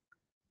sure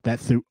that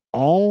through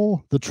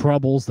all the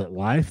troubles that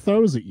life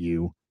throws at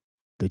you,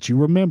 that you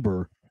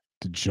remember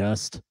to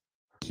just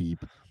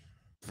keep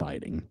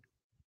fighting.